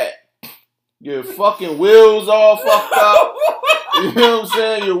of that. Your fucking wheels all fucked up. You know what I'm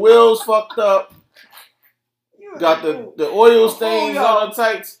saying? Your wheels fucked up. Got the oil stains on the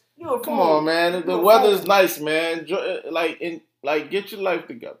tights. Come on, man. The weather's nice, man. Like, get your life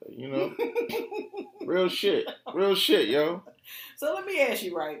together, you know? Real shit, yo. So let me ask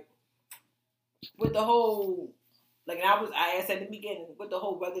you, right? With the whole, like I asked at the beginning, with the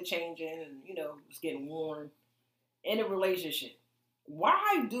whole weather changing and, you know, it's getting warm in a relationship,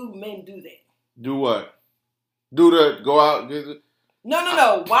 why do men do that? Do what? Go out, get it?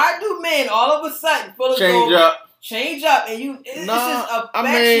 No. Why do men all of a sudden feel as change up, and it's just a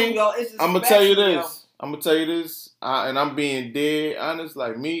spectrum, yo. It's just I'm gonna tell you this. And I'm being dead honest.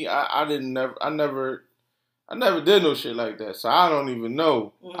 Like me, I never did no shit like that. So I don't even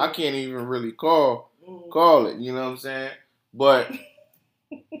know. Mm-hmm. I can't even really call it. You know what I'm saying? But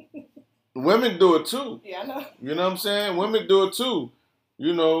women do it too. Yeah, I know. You know what I'm saying? Women do it too.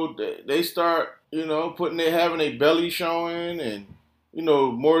 You know, they start, you know, having their belly showing and, you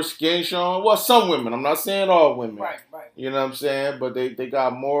know, more skin showing. Well, some women. I'm not saying all women. Right. You know what I'm saying? But they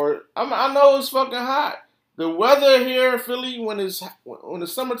got more. I know it's fucking hot. The weather here in Philly when the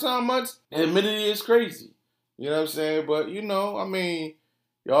summertime months, admittedly, it's crazy. You know what I'm saying? But, you know, I mean,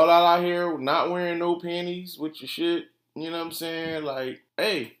 y'all out here not wearing no panties with your shit. You know what I'm saying? Like,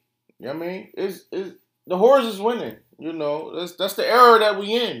 hey, you know what I mean? It's the whores is winning. You know, that's the era that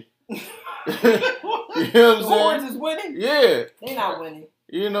we in. You know what I'm saying? The whores is winning? Yeah. They not winning.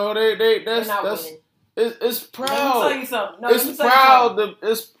 You know, that's winning. It's proud. Let me tell you something.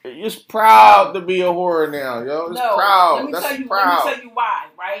 It's proud to be a whore now, yo. It's proud. Let me tell you why,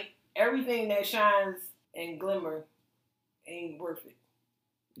 right? Everything that shines and glimmer ain't worth it.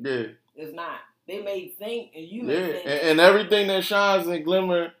 Yeah. It's not. They may think and you may think. And everything that shines and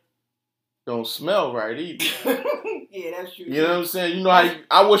glimmer don't smell right either. Yeah, that's true. You know what I'm saying? You know how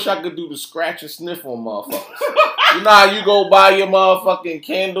I wish I could do the scratch and sniff on motherfuckers. You know how you go buy your motherfucking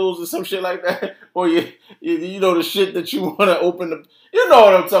candles or some shit like that? Or you know the shit that you want to open the... You know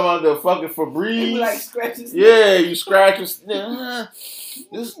what I'm talking about, the fucking Febreze. You like scratch and sniff. Yeah, you scratch and sniff.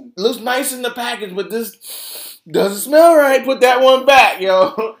 This looks nice in the package, but this doesn't smell right. Put that one back,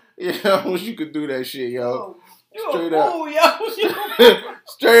 yo. Yeah, I wish you could do that shit, yo. Straight up. Yo.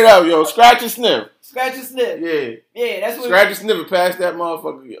 Straight up, yo. Scratch and sniff. Scratch and sniff. Yeah, that's what. Scratch and sniff and pass that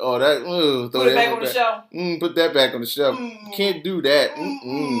motherfucker. Oh, that. Put it back on the shelf. Put that back on the shelf. Can't do that.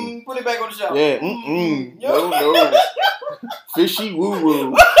 Put it back on the shelf. Yeah. No. Fishy woo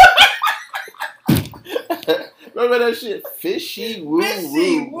woo. Remember that shit? Fishy woo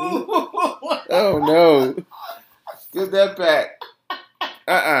woo. Oh no. Get that back.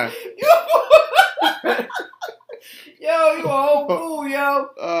 Yo, you a whole fool, yo.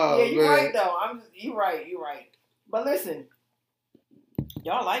 Oh, yeah, you man. right though. You right. But listen,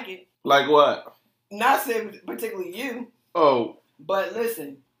 y'all like it. Like what? Not saying particularly you. Oh. But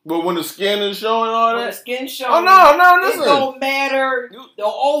listen. But when the skin is showing all that? When the skin showing. Oh no, listen. It don't matter the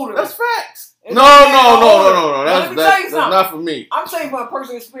older. That's facts. It No. That's not for me. I'm saying from a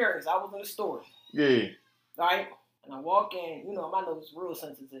personal experience. I was in the store. Yeah. Right? And I walk in, you know, my nose is real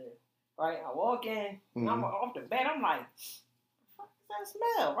sensitive. Right? I walk in, and I'm off the bat, I'm like, what does that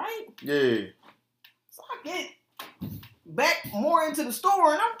smell, right? Yeah. So I get back more into the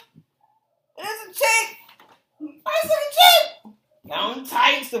store, and there's a chick. I see a chick. Down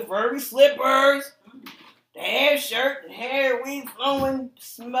tights, the furry slippers, the hair shirt, the hair weave flowing,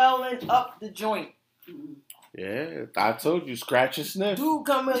 smelling up the joint. Yeah, I told you, scratch and sniff. Dude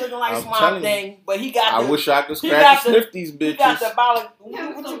come in looking like Swamp Thing, but he got I wish I could scratch and sniff these bitches. He got the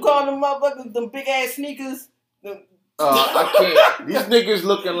what you call them motherfuckers, them big ass sneakers? I can't. These niggas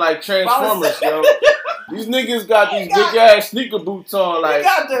looking like Transformers, yo. These niggas got these big ass sneaker boots on, like.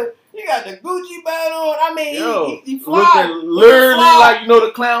 He got the Gucci belt on. I mean, yo, he fly. Looking literally like, you know,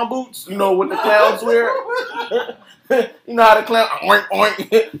 the clown boots? You know what the clowns wear? You know how the clown, oink,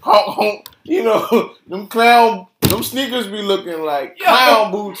 oink, honk, honk. You know, them sneakers be looking like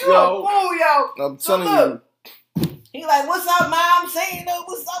clown boots, yo. Fool, yo. I'm telling you. He like, what's up, mom? Saying,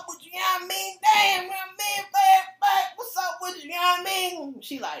 what's up with you? You know what I mean? Damn, you know what I mean? Back. What's up with you? You know what I mean?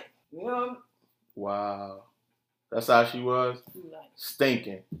 She like, you know. Wow. That's how she was?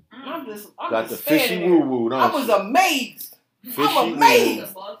 Stinking. I'm got just the fishy woo-woo, don't I was amazed. Fishy I'm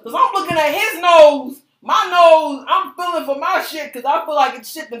amazed. Because I'm looking at his nose, my nose, I'm feeling for my shit because I feel like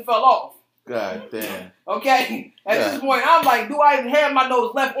it's shit that fell off. God damn. Okay? At this point, I'm like, do I even have my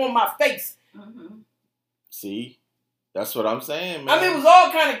nose left on my face? See? That's what I'm saying, man. I mean, it was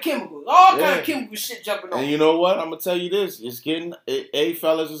all kind of chemicals. All kind of chemical shit jumping on. And you know what? I'm gonna tell you this. It's getting,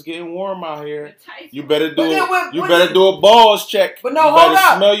 fellas, it's getting warm out here. You better do a balls check. But no, hold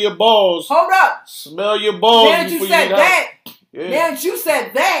up. Smell your balls. Hold up. Smell your balls. Now that you said that, now that you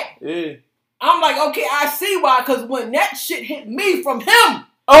said that, I'm like, okay, I see why. Because when that shit hit me from him,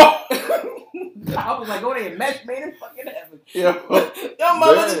 I was like, oh, they mesh made in fucking heaven. Yeah. Them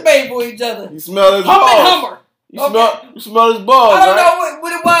mothers is made for each other. You smell his balls. Hummer. You smell his balls. I don't know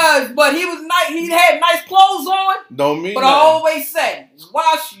what it was, but he was nice. He had nice clothes on. Don't mean. But I always say,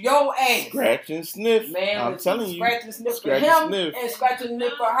 wash your ass. Scratch and sniff. Man, I'm telling you. Scratch and sniff for him and scratch and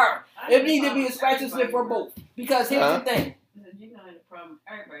sniff for her. It need to be a scratch and sniff for both. Because here's the thing. You know the problem.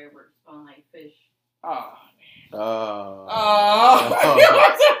 Everybody works on like fish.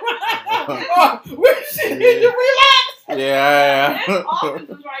 We should need to relax. Yeah.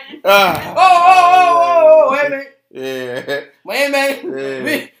 Wait a minute. Yeah. Wait a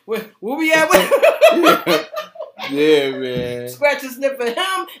minute. Where we at with? Yeah, man. Scratch and sniff for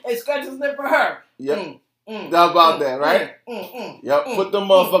him and scratch and sniff for her. Yep. How about that, right? Yep. Put them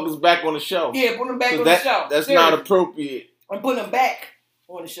motherfuckers back on the show. Yeah, put them back on the show. That's not appropriate. I'm putting them back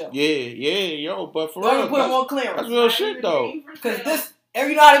on the show. Yo, but for real. Put them on clearance. That's real shit, though. Because this,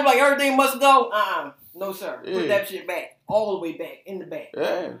 you know how they be like, everything must go? No, sir. Yeah. Put that shit back. All the way back. In the back.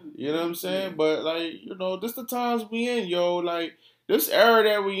 Yeah. You know what I'm saying? But, like, you know, this the times we in, yo. Like, this era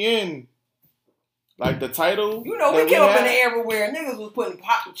that we in, like, the title. You know, we came up in the era where niggas was putting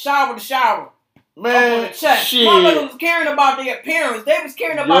shower to shower. Man, on the chest. shit. Motherfuckers was caring about their appearance. They was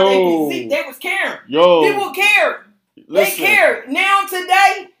caring about their physique. They was caring. People cared. They cared. Now,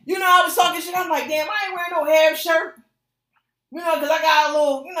 today, you know, I was talking shit. I'm like, damn, I ain't wearing no half shirt. You know, because I got a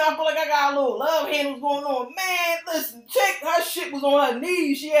little, you know, I feel like I got a little love handles going on. Man, listen, chick, her shit was on her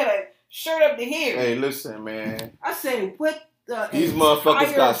knees. She had a shirt up to here. Hey, listen, man. I said, what the These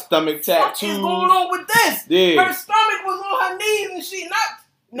motherfuckers got stomach tattoos. What is going on with this? Yeah. Her stomach was on her knees and she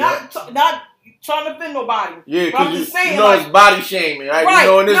not trying to offend nobody. Yeah, because you know, like, it's body shaming, right? Right, you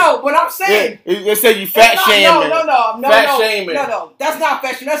know, this, no, but I'm saying. Yeah, they say you fat shaming. No. Fat shaming. No. That's not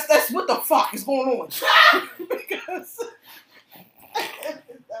fat shaming. That's what the fuck is going on. Because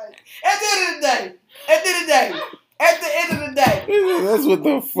at the end of the day, that's what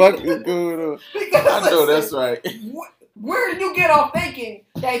the fuck is going on. Because, I know that's right. Where do you get off thinking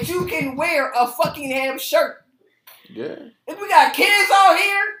that you can wear a fucking damn shirt? Yeah. If we got kids out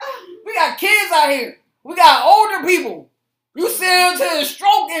here, we got older people. You send them to the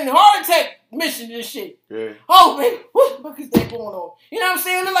stroke and heart attack mission and shit. Yeah. Oh, man, what the fuck is that going on? You know what I'm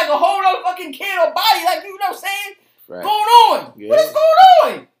saying? Look like a whole other fucking kid or body, like, you know what I'm saying? Right. Going on. Yeah. What is going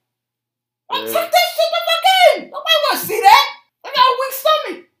on? I took that shit the fuck in. Nobody want to see that. I got a weak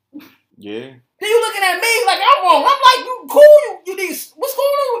stomach. Yeah. Then you looking at me like I'm wrong. I'm like, you cool? You need, what's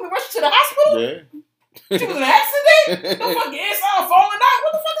going on? You want me to rush you to the hospital? Yeah. She was in an accident? No fucking inside falling out?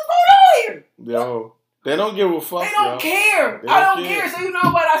 What the fuck is going on here? Yo. They don't give a fuck. They don't care. I don't care. So you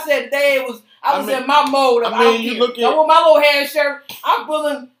know what I said today? I was in my mode of I don't care. I want my little hair shirt. I'm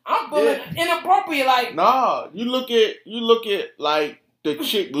feeling inappropriate. Like you look at like the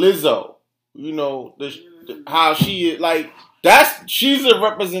chick Lizzo. You know how she is like. She's a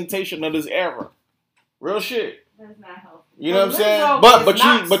representation of this era. Real shit. That's not healthy. You know what I'm saying? But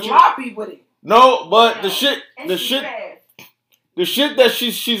you sloppy with it. No, but the shit that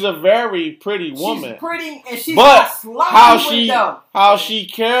she's a very pretty woman. She's pretty and she's not sloppy how she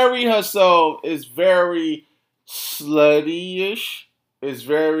carry herself is very slutty-ish. It's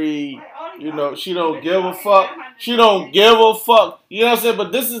very, you know, she don't give a fuck. She don't give a fuck. You know what I'm saying?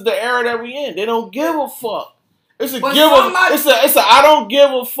 But this is the era that we in. They don't give a fuck. It's a I don't give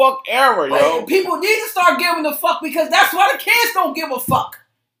a fuck era, yo. People need to start giving a fuck because that's why the kids don't give a fuck.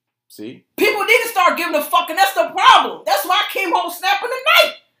 See? People need to start giving a fuck, and that's the problem. That's why I came home snapping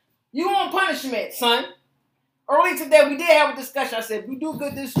tonight. You want punishment, son. Early today, we did have a discussion. I said, if you do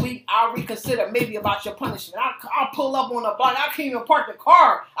good this week, I'll reconsider maybe about your punishment. I'll pull up on the block. I can't even park the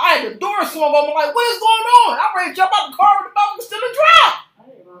car. I had the door swung open. I'm like, what is going on? I'm ready to jump out the car, but the ball was still in drive.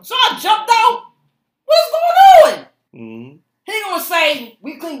 So I jumped out. What is going on? Mm-hmm. He gonna say,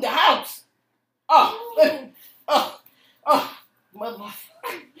 we cleaned the house. Motherfucker.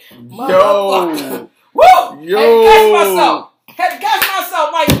 Yo. Woo! Had to catch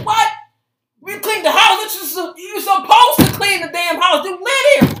myself. Like, what? We cleaned the house. You supposed to clean the damn house. You live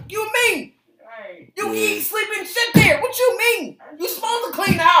here. What you mean? Right. You eat, sleep, and shit there. What you mean? You supposed to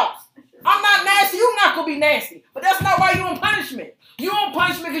clean the house. I'm not nasty. You're not going to be nasty. But that's not why you're on punishment. You're on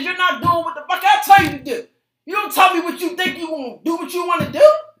punishment because you're not doing what the fuck I tell you to do. You don't tell me what you think you want to do, what you want to do.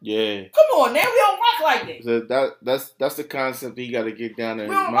 Yeah. Come on, now we don't rock like that. So that's the concept he got to get down in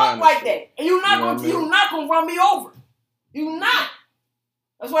We his don't mind. rock like that. And you're not You know gonna what I mean? you're not gonna run me over. You not.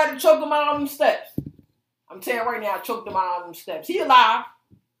 That's why I had to choke him out on them steps. I'm telling you right now, I choked him out on them steps. He alive.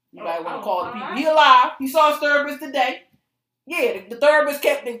 You might want to call the people. He alive. He saw his therapist today. Yeah, the therapist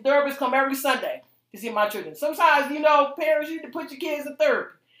come every Sunday to see my children. Sometimes, you know, parents, you need to put your kids in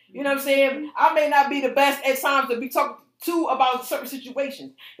therapy. You know what I'm saying? I may not be the best at times to be talking to about certain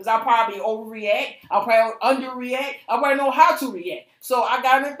situations. Because I'll probably overreact. I'll probably underreact. I'll probably know how to react. So I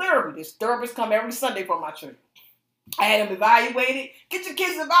got him in therapy. This therapist come every Sunday for my children. I had them evaluated. Get your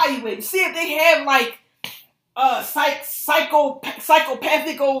kids evaluated. See if they have like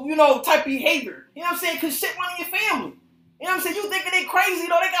psychopathic, you know, type behavior. You know what I'm saying? Because shit run in your family. You know what I'm saying? You thinking they crazy,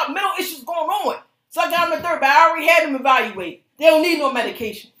 though. They got mental issues going on. So I got them in therapy. I already had them evaluated. They don't need no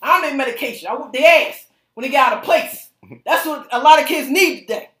medication. I don't need medication. I whoop their ass when they get out of place. That's what a lot of kids need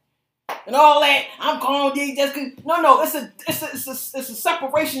today. And all that. I'm calling these just cause. No. It's a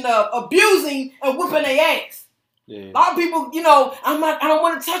separation of abusing and whooping their ass. Yeah. A lot of people, you know, I don't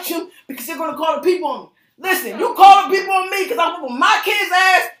want to touch them because they're gonna call the people on me. Listen, you call the people on me because I'm whooping my kid's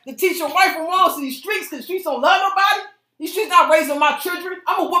ass to teach them right from wrong to these streets because the streets don't love nobody. These streets not raising my children.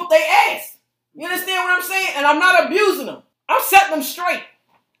 I'm gonna whoop their ass. You understand what I'm saying? And I'm not abusing them. I'm setting them straight.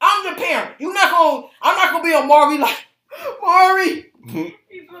 I'm the parent. I'm not gonna be on Maury like, Maury, I'm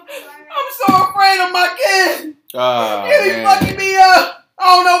so afraid of my kids. You be fucking me up. I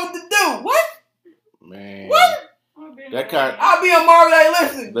don't know what to do. What? Man. What? That kind. I'll be on Maury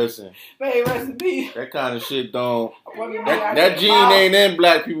like, Listen. Man, rest in peace. That kind of shit don't. That That gene ain't in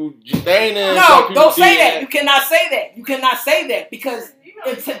black people. They ain't in black No, people don't say DNA. that. You cannot say that. You cannot say that because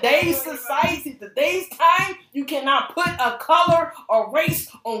in today's society, today's time, you cannot put a color or race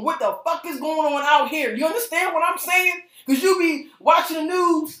on what the fuck is going on out here. You understand what I'm saying? Because you be watching the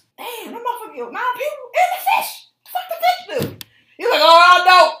news. Damn, that motherfucker killed 9 people in the fish. Fuck the fish do. You're like, oh, I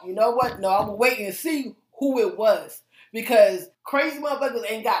don't. You know what? No, I'm gonna wait and see who it was. Because crazy motherfuckers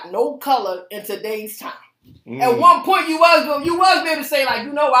ain't got no color in today's time. At one point, you was able to say, like,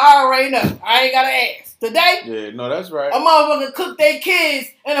 you know, I already know. I ain't got to ask. Today, Yeah, no, that's right. a motherfucker cook their kids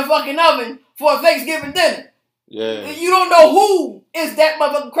in a fucking oven for a Thanksgiving dinner. Yeah. You don't know who is that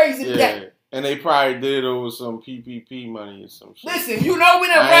motherfucker crazy today. Yeah. And they probably did it over some PPP money or some shit. Listen, you know we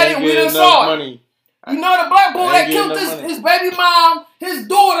done I read ain't it, we getting done enough saw it. money. You know the black boy I that ain't killed getting enough his baby mom, his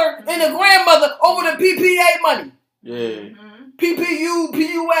daughter, and the grandmother over the PPA money. Yeah. PPU,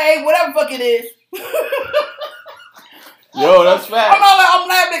 PUA, whatever fuck it is. Yo, that's fact. I'm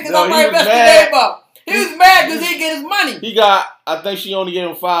laughing because I'm right back to name up. He was mad because he didn't get his money. He got, I think she only gave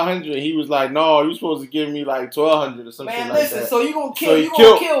him $500. He was like, no, you supposed to give me like $1,200 or something like that. Man, listen, so you gonna kill,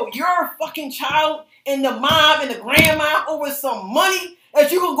 your fucking child and the mom and the grandma over some money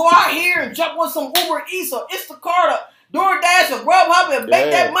that you gonna go out here and jump on some Uber Eats or Instacart or DoorDash or Grubhub and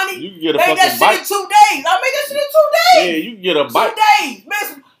make that money? You can get a make fucking that bike. shit in 2 days. I made that shit in 2 days. Yeah, you can get a bike. 2 days.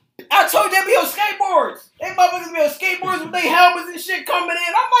 Man, I told you they be on skateboards. They motherfuckers be on skateboards with their helmets and shit coming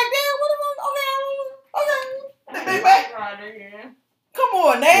in. I'm like, damn, what the fuck? Okay. They back. Come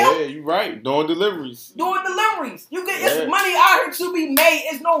on now. Yeah, you right. Doing deliveries. You get it's money out here to be made.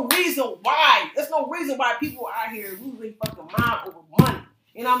 It's no reason why. There's no reason why people out here losing fucking mind over money.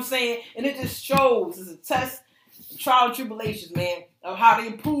 You know what I'm saying? And it just shows. It's a test, trial and tribulations, man, of how to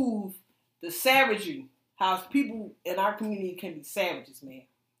improve the savagery. How people in our community can be savages, man.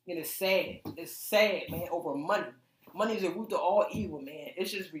 And it's sad. It's sad, man, over money. Money is the root of all evil, man.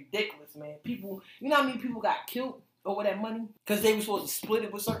 It's just ridiculous, man. People, you know how many people got killed over that money? Because they were supposed to split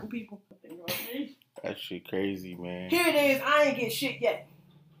it with certain people. That shit crazy, man. Here it is. I ain't get shit yet.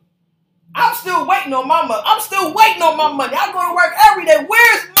 I'm still waiting on my money. I go to work every day.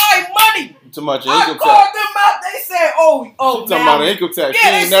 Where's my money? Too much I income called tax. them up. They said, oh, She talking ma'am. about the income tax. Yeah,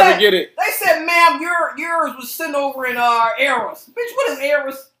 she ain't never get it. They said, ma'am, yours was sent over in errors. Bitch, what is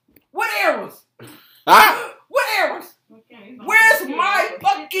errors? What errors? Huh? What errors? Where's my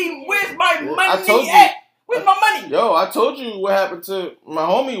money I told you. at? Where's my money? Yo, I told you what happened to my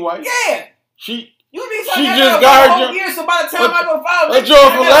homie wife. Yeah. She She just got her year, so by the time I go file, her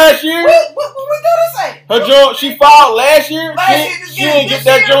joint from last year. What we do this say? Her joint, she filed last year. Last year, just She get it didn't this get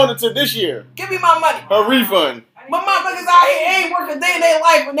that year? joint until this year. Give me my money. Her refund. My motherfuckers out here ain't working day in their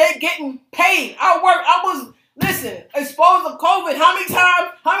life and they getting paid. I was exposed to COVID. How many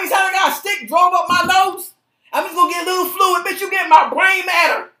times I got a stick drove up my nose? I'm just gonna get a little fluid. Bitch, you get my brain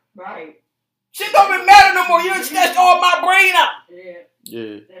matter. Right. Shit don't even matter no more. You done snatched all my brain out.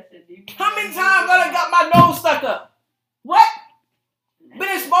 Yeah. How many times I done got my nose stuck up? What?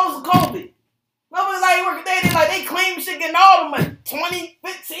 Been exposed to COVID. Motherfuckers out here working day, they clean shit getting all the money. 20,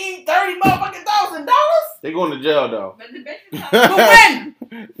 15, 30 motherfucking $1,000. They going to jail though. But the bitches But when?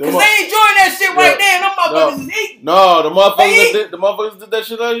 Because they ain't enjoying that shit right there. And them motherfuckers is eating. No, the motherfuckers that did that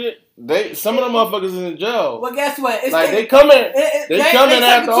shit out here. Some of them motherfuckers is in jail. Well, guess what? It's Like they coming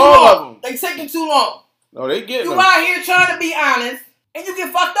after all of them. They taking too long. No, they getting You them. out here trying to be honest, and you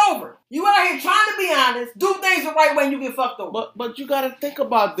get fucked over. You out here trying to be honest, do things the right way, and you get fucked over. But you gotta think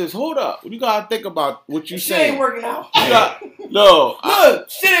about this. Hold up. You gotta think about what you shit saying. ain't working out. Look,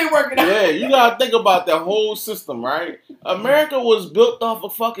 shit ain't working out. Yeah, you gotta think about the whole system, right? America was built off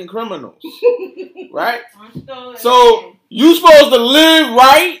of fucking criminals, right? So you supposed to live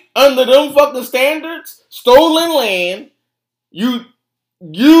right under them fucking standards, stolen land. You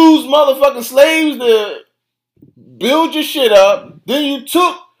use motherfucking slaves to build your shit up. Then you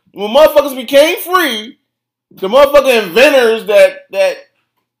took, when motherfuckers became free, the motherfucking inventors that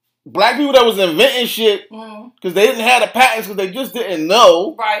black people that was inventing shit because they didn't have the patents because they just didn't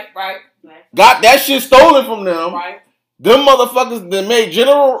know. Right. Got that shit stolen from them. Right. Them motherfuckers that made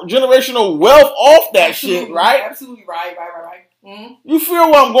generational wealth off that shit, right? Absolutely right. Mm-hmm. You feel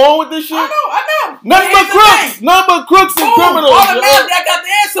where I'm going with this shit? I know. Nothing but crooks and criminals. Automatically, I got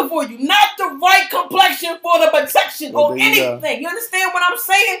the answer for you. Not the right complexion for the protection or anything. You understand what I'm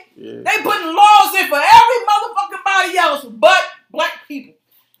saying? Yeah. They putting laws in for every motherfucking body else but black people.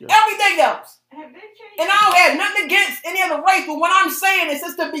 Yeah. Everything else. And I don't have nothing against any other race, but what I'm saying is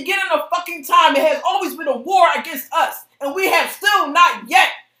since the beginning of fucking time, it has always been a war against us. And we have still not yet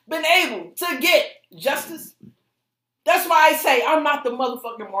been able to get justice. That's why I say I'm not the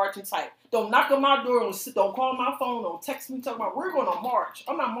motherfucking marching type. Don't knock on my door and sit. Don't call my phone. Don't text me talking about we're going to march.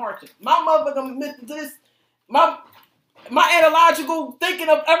 I'm not marching. My motherfucking method to this. My analogical thinking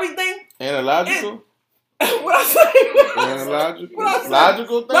of everything. Analogical? What I say? Analogical? What I say?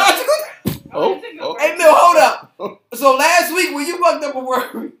 Logical thing? Logical? Oh. Hey, Mill, hold up. So last week when you fucked up a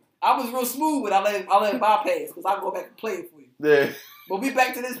word, I was real smooth with it. I let it bypass because I go back and play it for you. Yeah. But we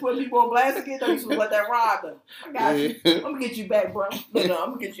back to this putting people on blast again. Don't you supposed to let that ride though. I got you. I'm gonna get you back, bro. No,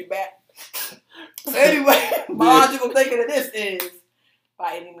 I'm gonna get you back. So anyway, my logical thinking of this is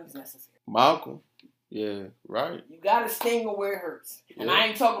by any means necessary. Malcolm. Yeah, right. You gotta sting her where it hurts. Yeah. And I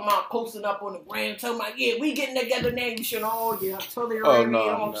ain't talking about posting up on the gram, talking about, yeah, we getting together now. You should I'm totally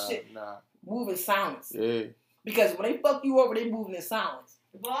around shit. Nah. Move in silence. Yeah. Because when they fuck you over, they moving in silence.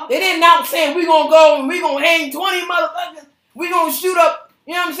 They didn't out saying we gonna go and we gonna hang 20 motherfuckers. We gonna shoot up,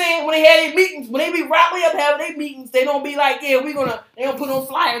 you know what I'm saying? When they had their meetings, when they be rallying up having their meetings, they don't be like, yeah, they don't put on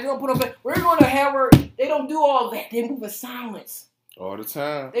flyers, we're gonna have her. They don't do all that. They move in silence. All the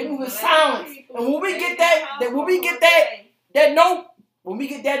time. They move in silence. And when we get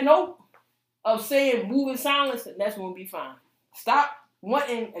that note of saying move in silence, that's when we be fine. Stop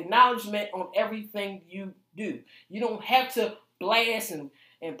wanting acknowledgement on everything you do. You don't have to blast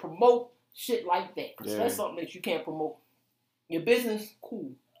and promote shit like that. Because that's something that you can't promote. Your business,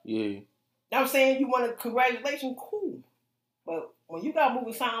 cool. Yeah. You know what I'm saying? You want a congratulations, cool. But when you got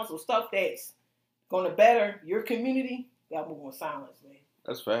moving silence or stuff that's going to better your community, you got to move in silence, man.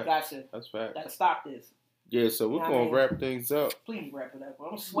 That's fact. Gotcha. That's fact. Got to stop this. Yeah, so we're going to wrap things up. Please wrap it up.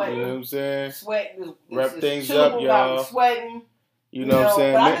 I'm sweating. You know what I'm saying? Sweating. Wrap things up, y'all. I'm sweating. You know what I'm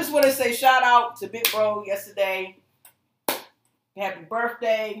saying? But I just want to say shout out to Big Bro yesterday. Happy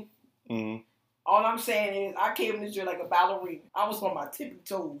birthday. Mm-hmm. All I'm saying is I came this year like a ballerina. I was on my tippy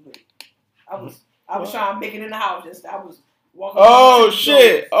toes. I was trying to make it in the house. I was walking. Oh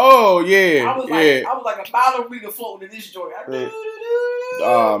shit! Oh yeah. I was like a ballerina floating in this joint.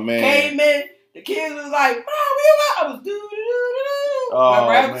 Oh man. Came in. The kids was like, "Mom, where you at?" I was doo-doo-doo-doo. Oh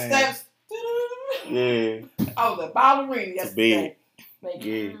man. man. Steps. Yeah. I was a ballerina yesterday. Thank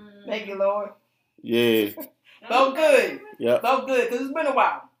you. Yeah. Thank you, Lord. Yeah. Felt good. Yeah. Felt good because it's been a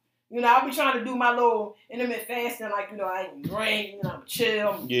while. You know, I'll be trying to do my little intermittent fasting, like, you know, I ain't drink, you know, I'm chill,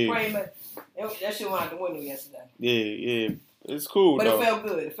 I'm praying. That shit went out the window yesterday. Yeah. It's cool, but though.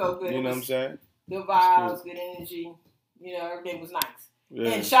 It felt good. You know what I'm saying? Good vibes, cool. Good energy. You know, everything was nice. Yeah.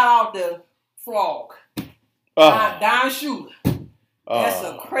 And shout out to Frog. Don Schuler. That's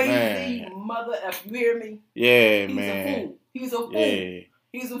a crazy mother, if you hear me. Yeah, He's a fool. Yeah.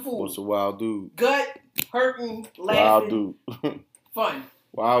 He's a fool. What's a wild dude? Gut, hurting, laughing. Wild dude. Fun.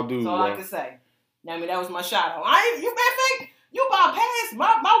 Wild dude. That's all I can say. I mean, that was my shout out. You bypassed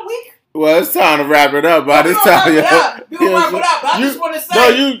my week. Well, it's time to wrap it up by this time. You gonna wrap it up. But I just want to say. No,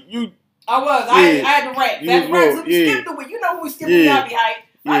 you. I had to rap. We skipped the week. You know, we skipped the week. I be hyped.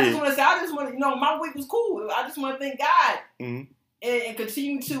 I just want to, my week was cool. I just want to thank God and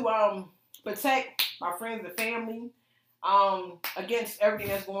continue to protect my friends and family. against everything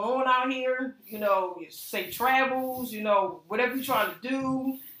that's going on out here. You know, safe travels, you know, whatever you're trying to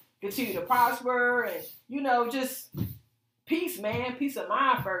do, continue to prosper, and, you know, just peace, man. Peace of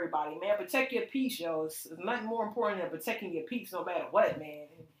mind for everybody, man. Protect your peace, yo. It's nothing more important than protecting your peace no matter what, man.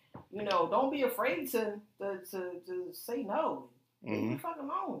 And, you know, don't be afraid to say no. Leave you fucking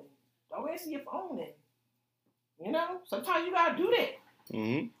alone. Don't answer your phone. And, you know, sometimes you gotta do that.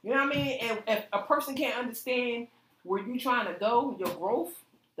 You know what I mean? And if a person can't understand where you're trying to go, your growth,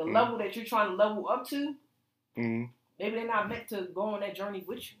 the level that you're trying to level up to, maybe they're not meant to go on that journey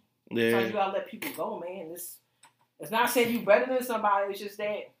with you. Yeah. Sometimes you gotta let people go, man. It's not saying you better than somebody. It's just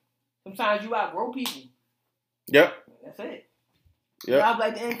that sometimes you outgrow people. Yep. That's it. Yep. I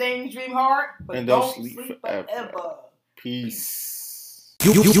like to end things, dream hard, but And don't sleep forever. Peace.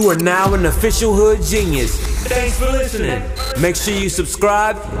 You are now an official Hood Genius. Thanks for listening. Make sure you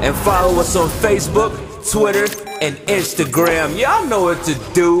subscribe and follow us on Facebook, Twitter, and Instagram. Y'all know what to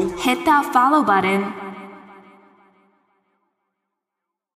do. Hit that follow button.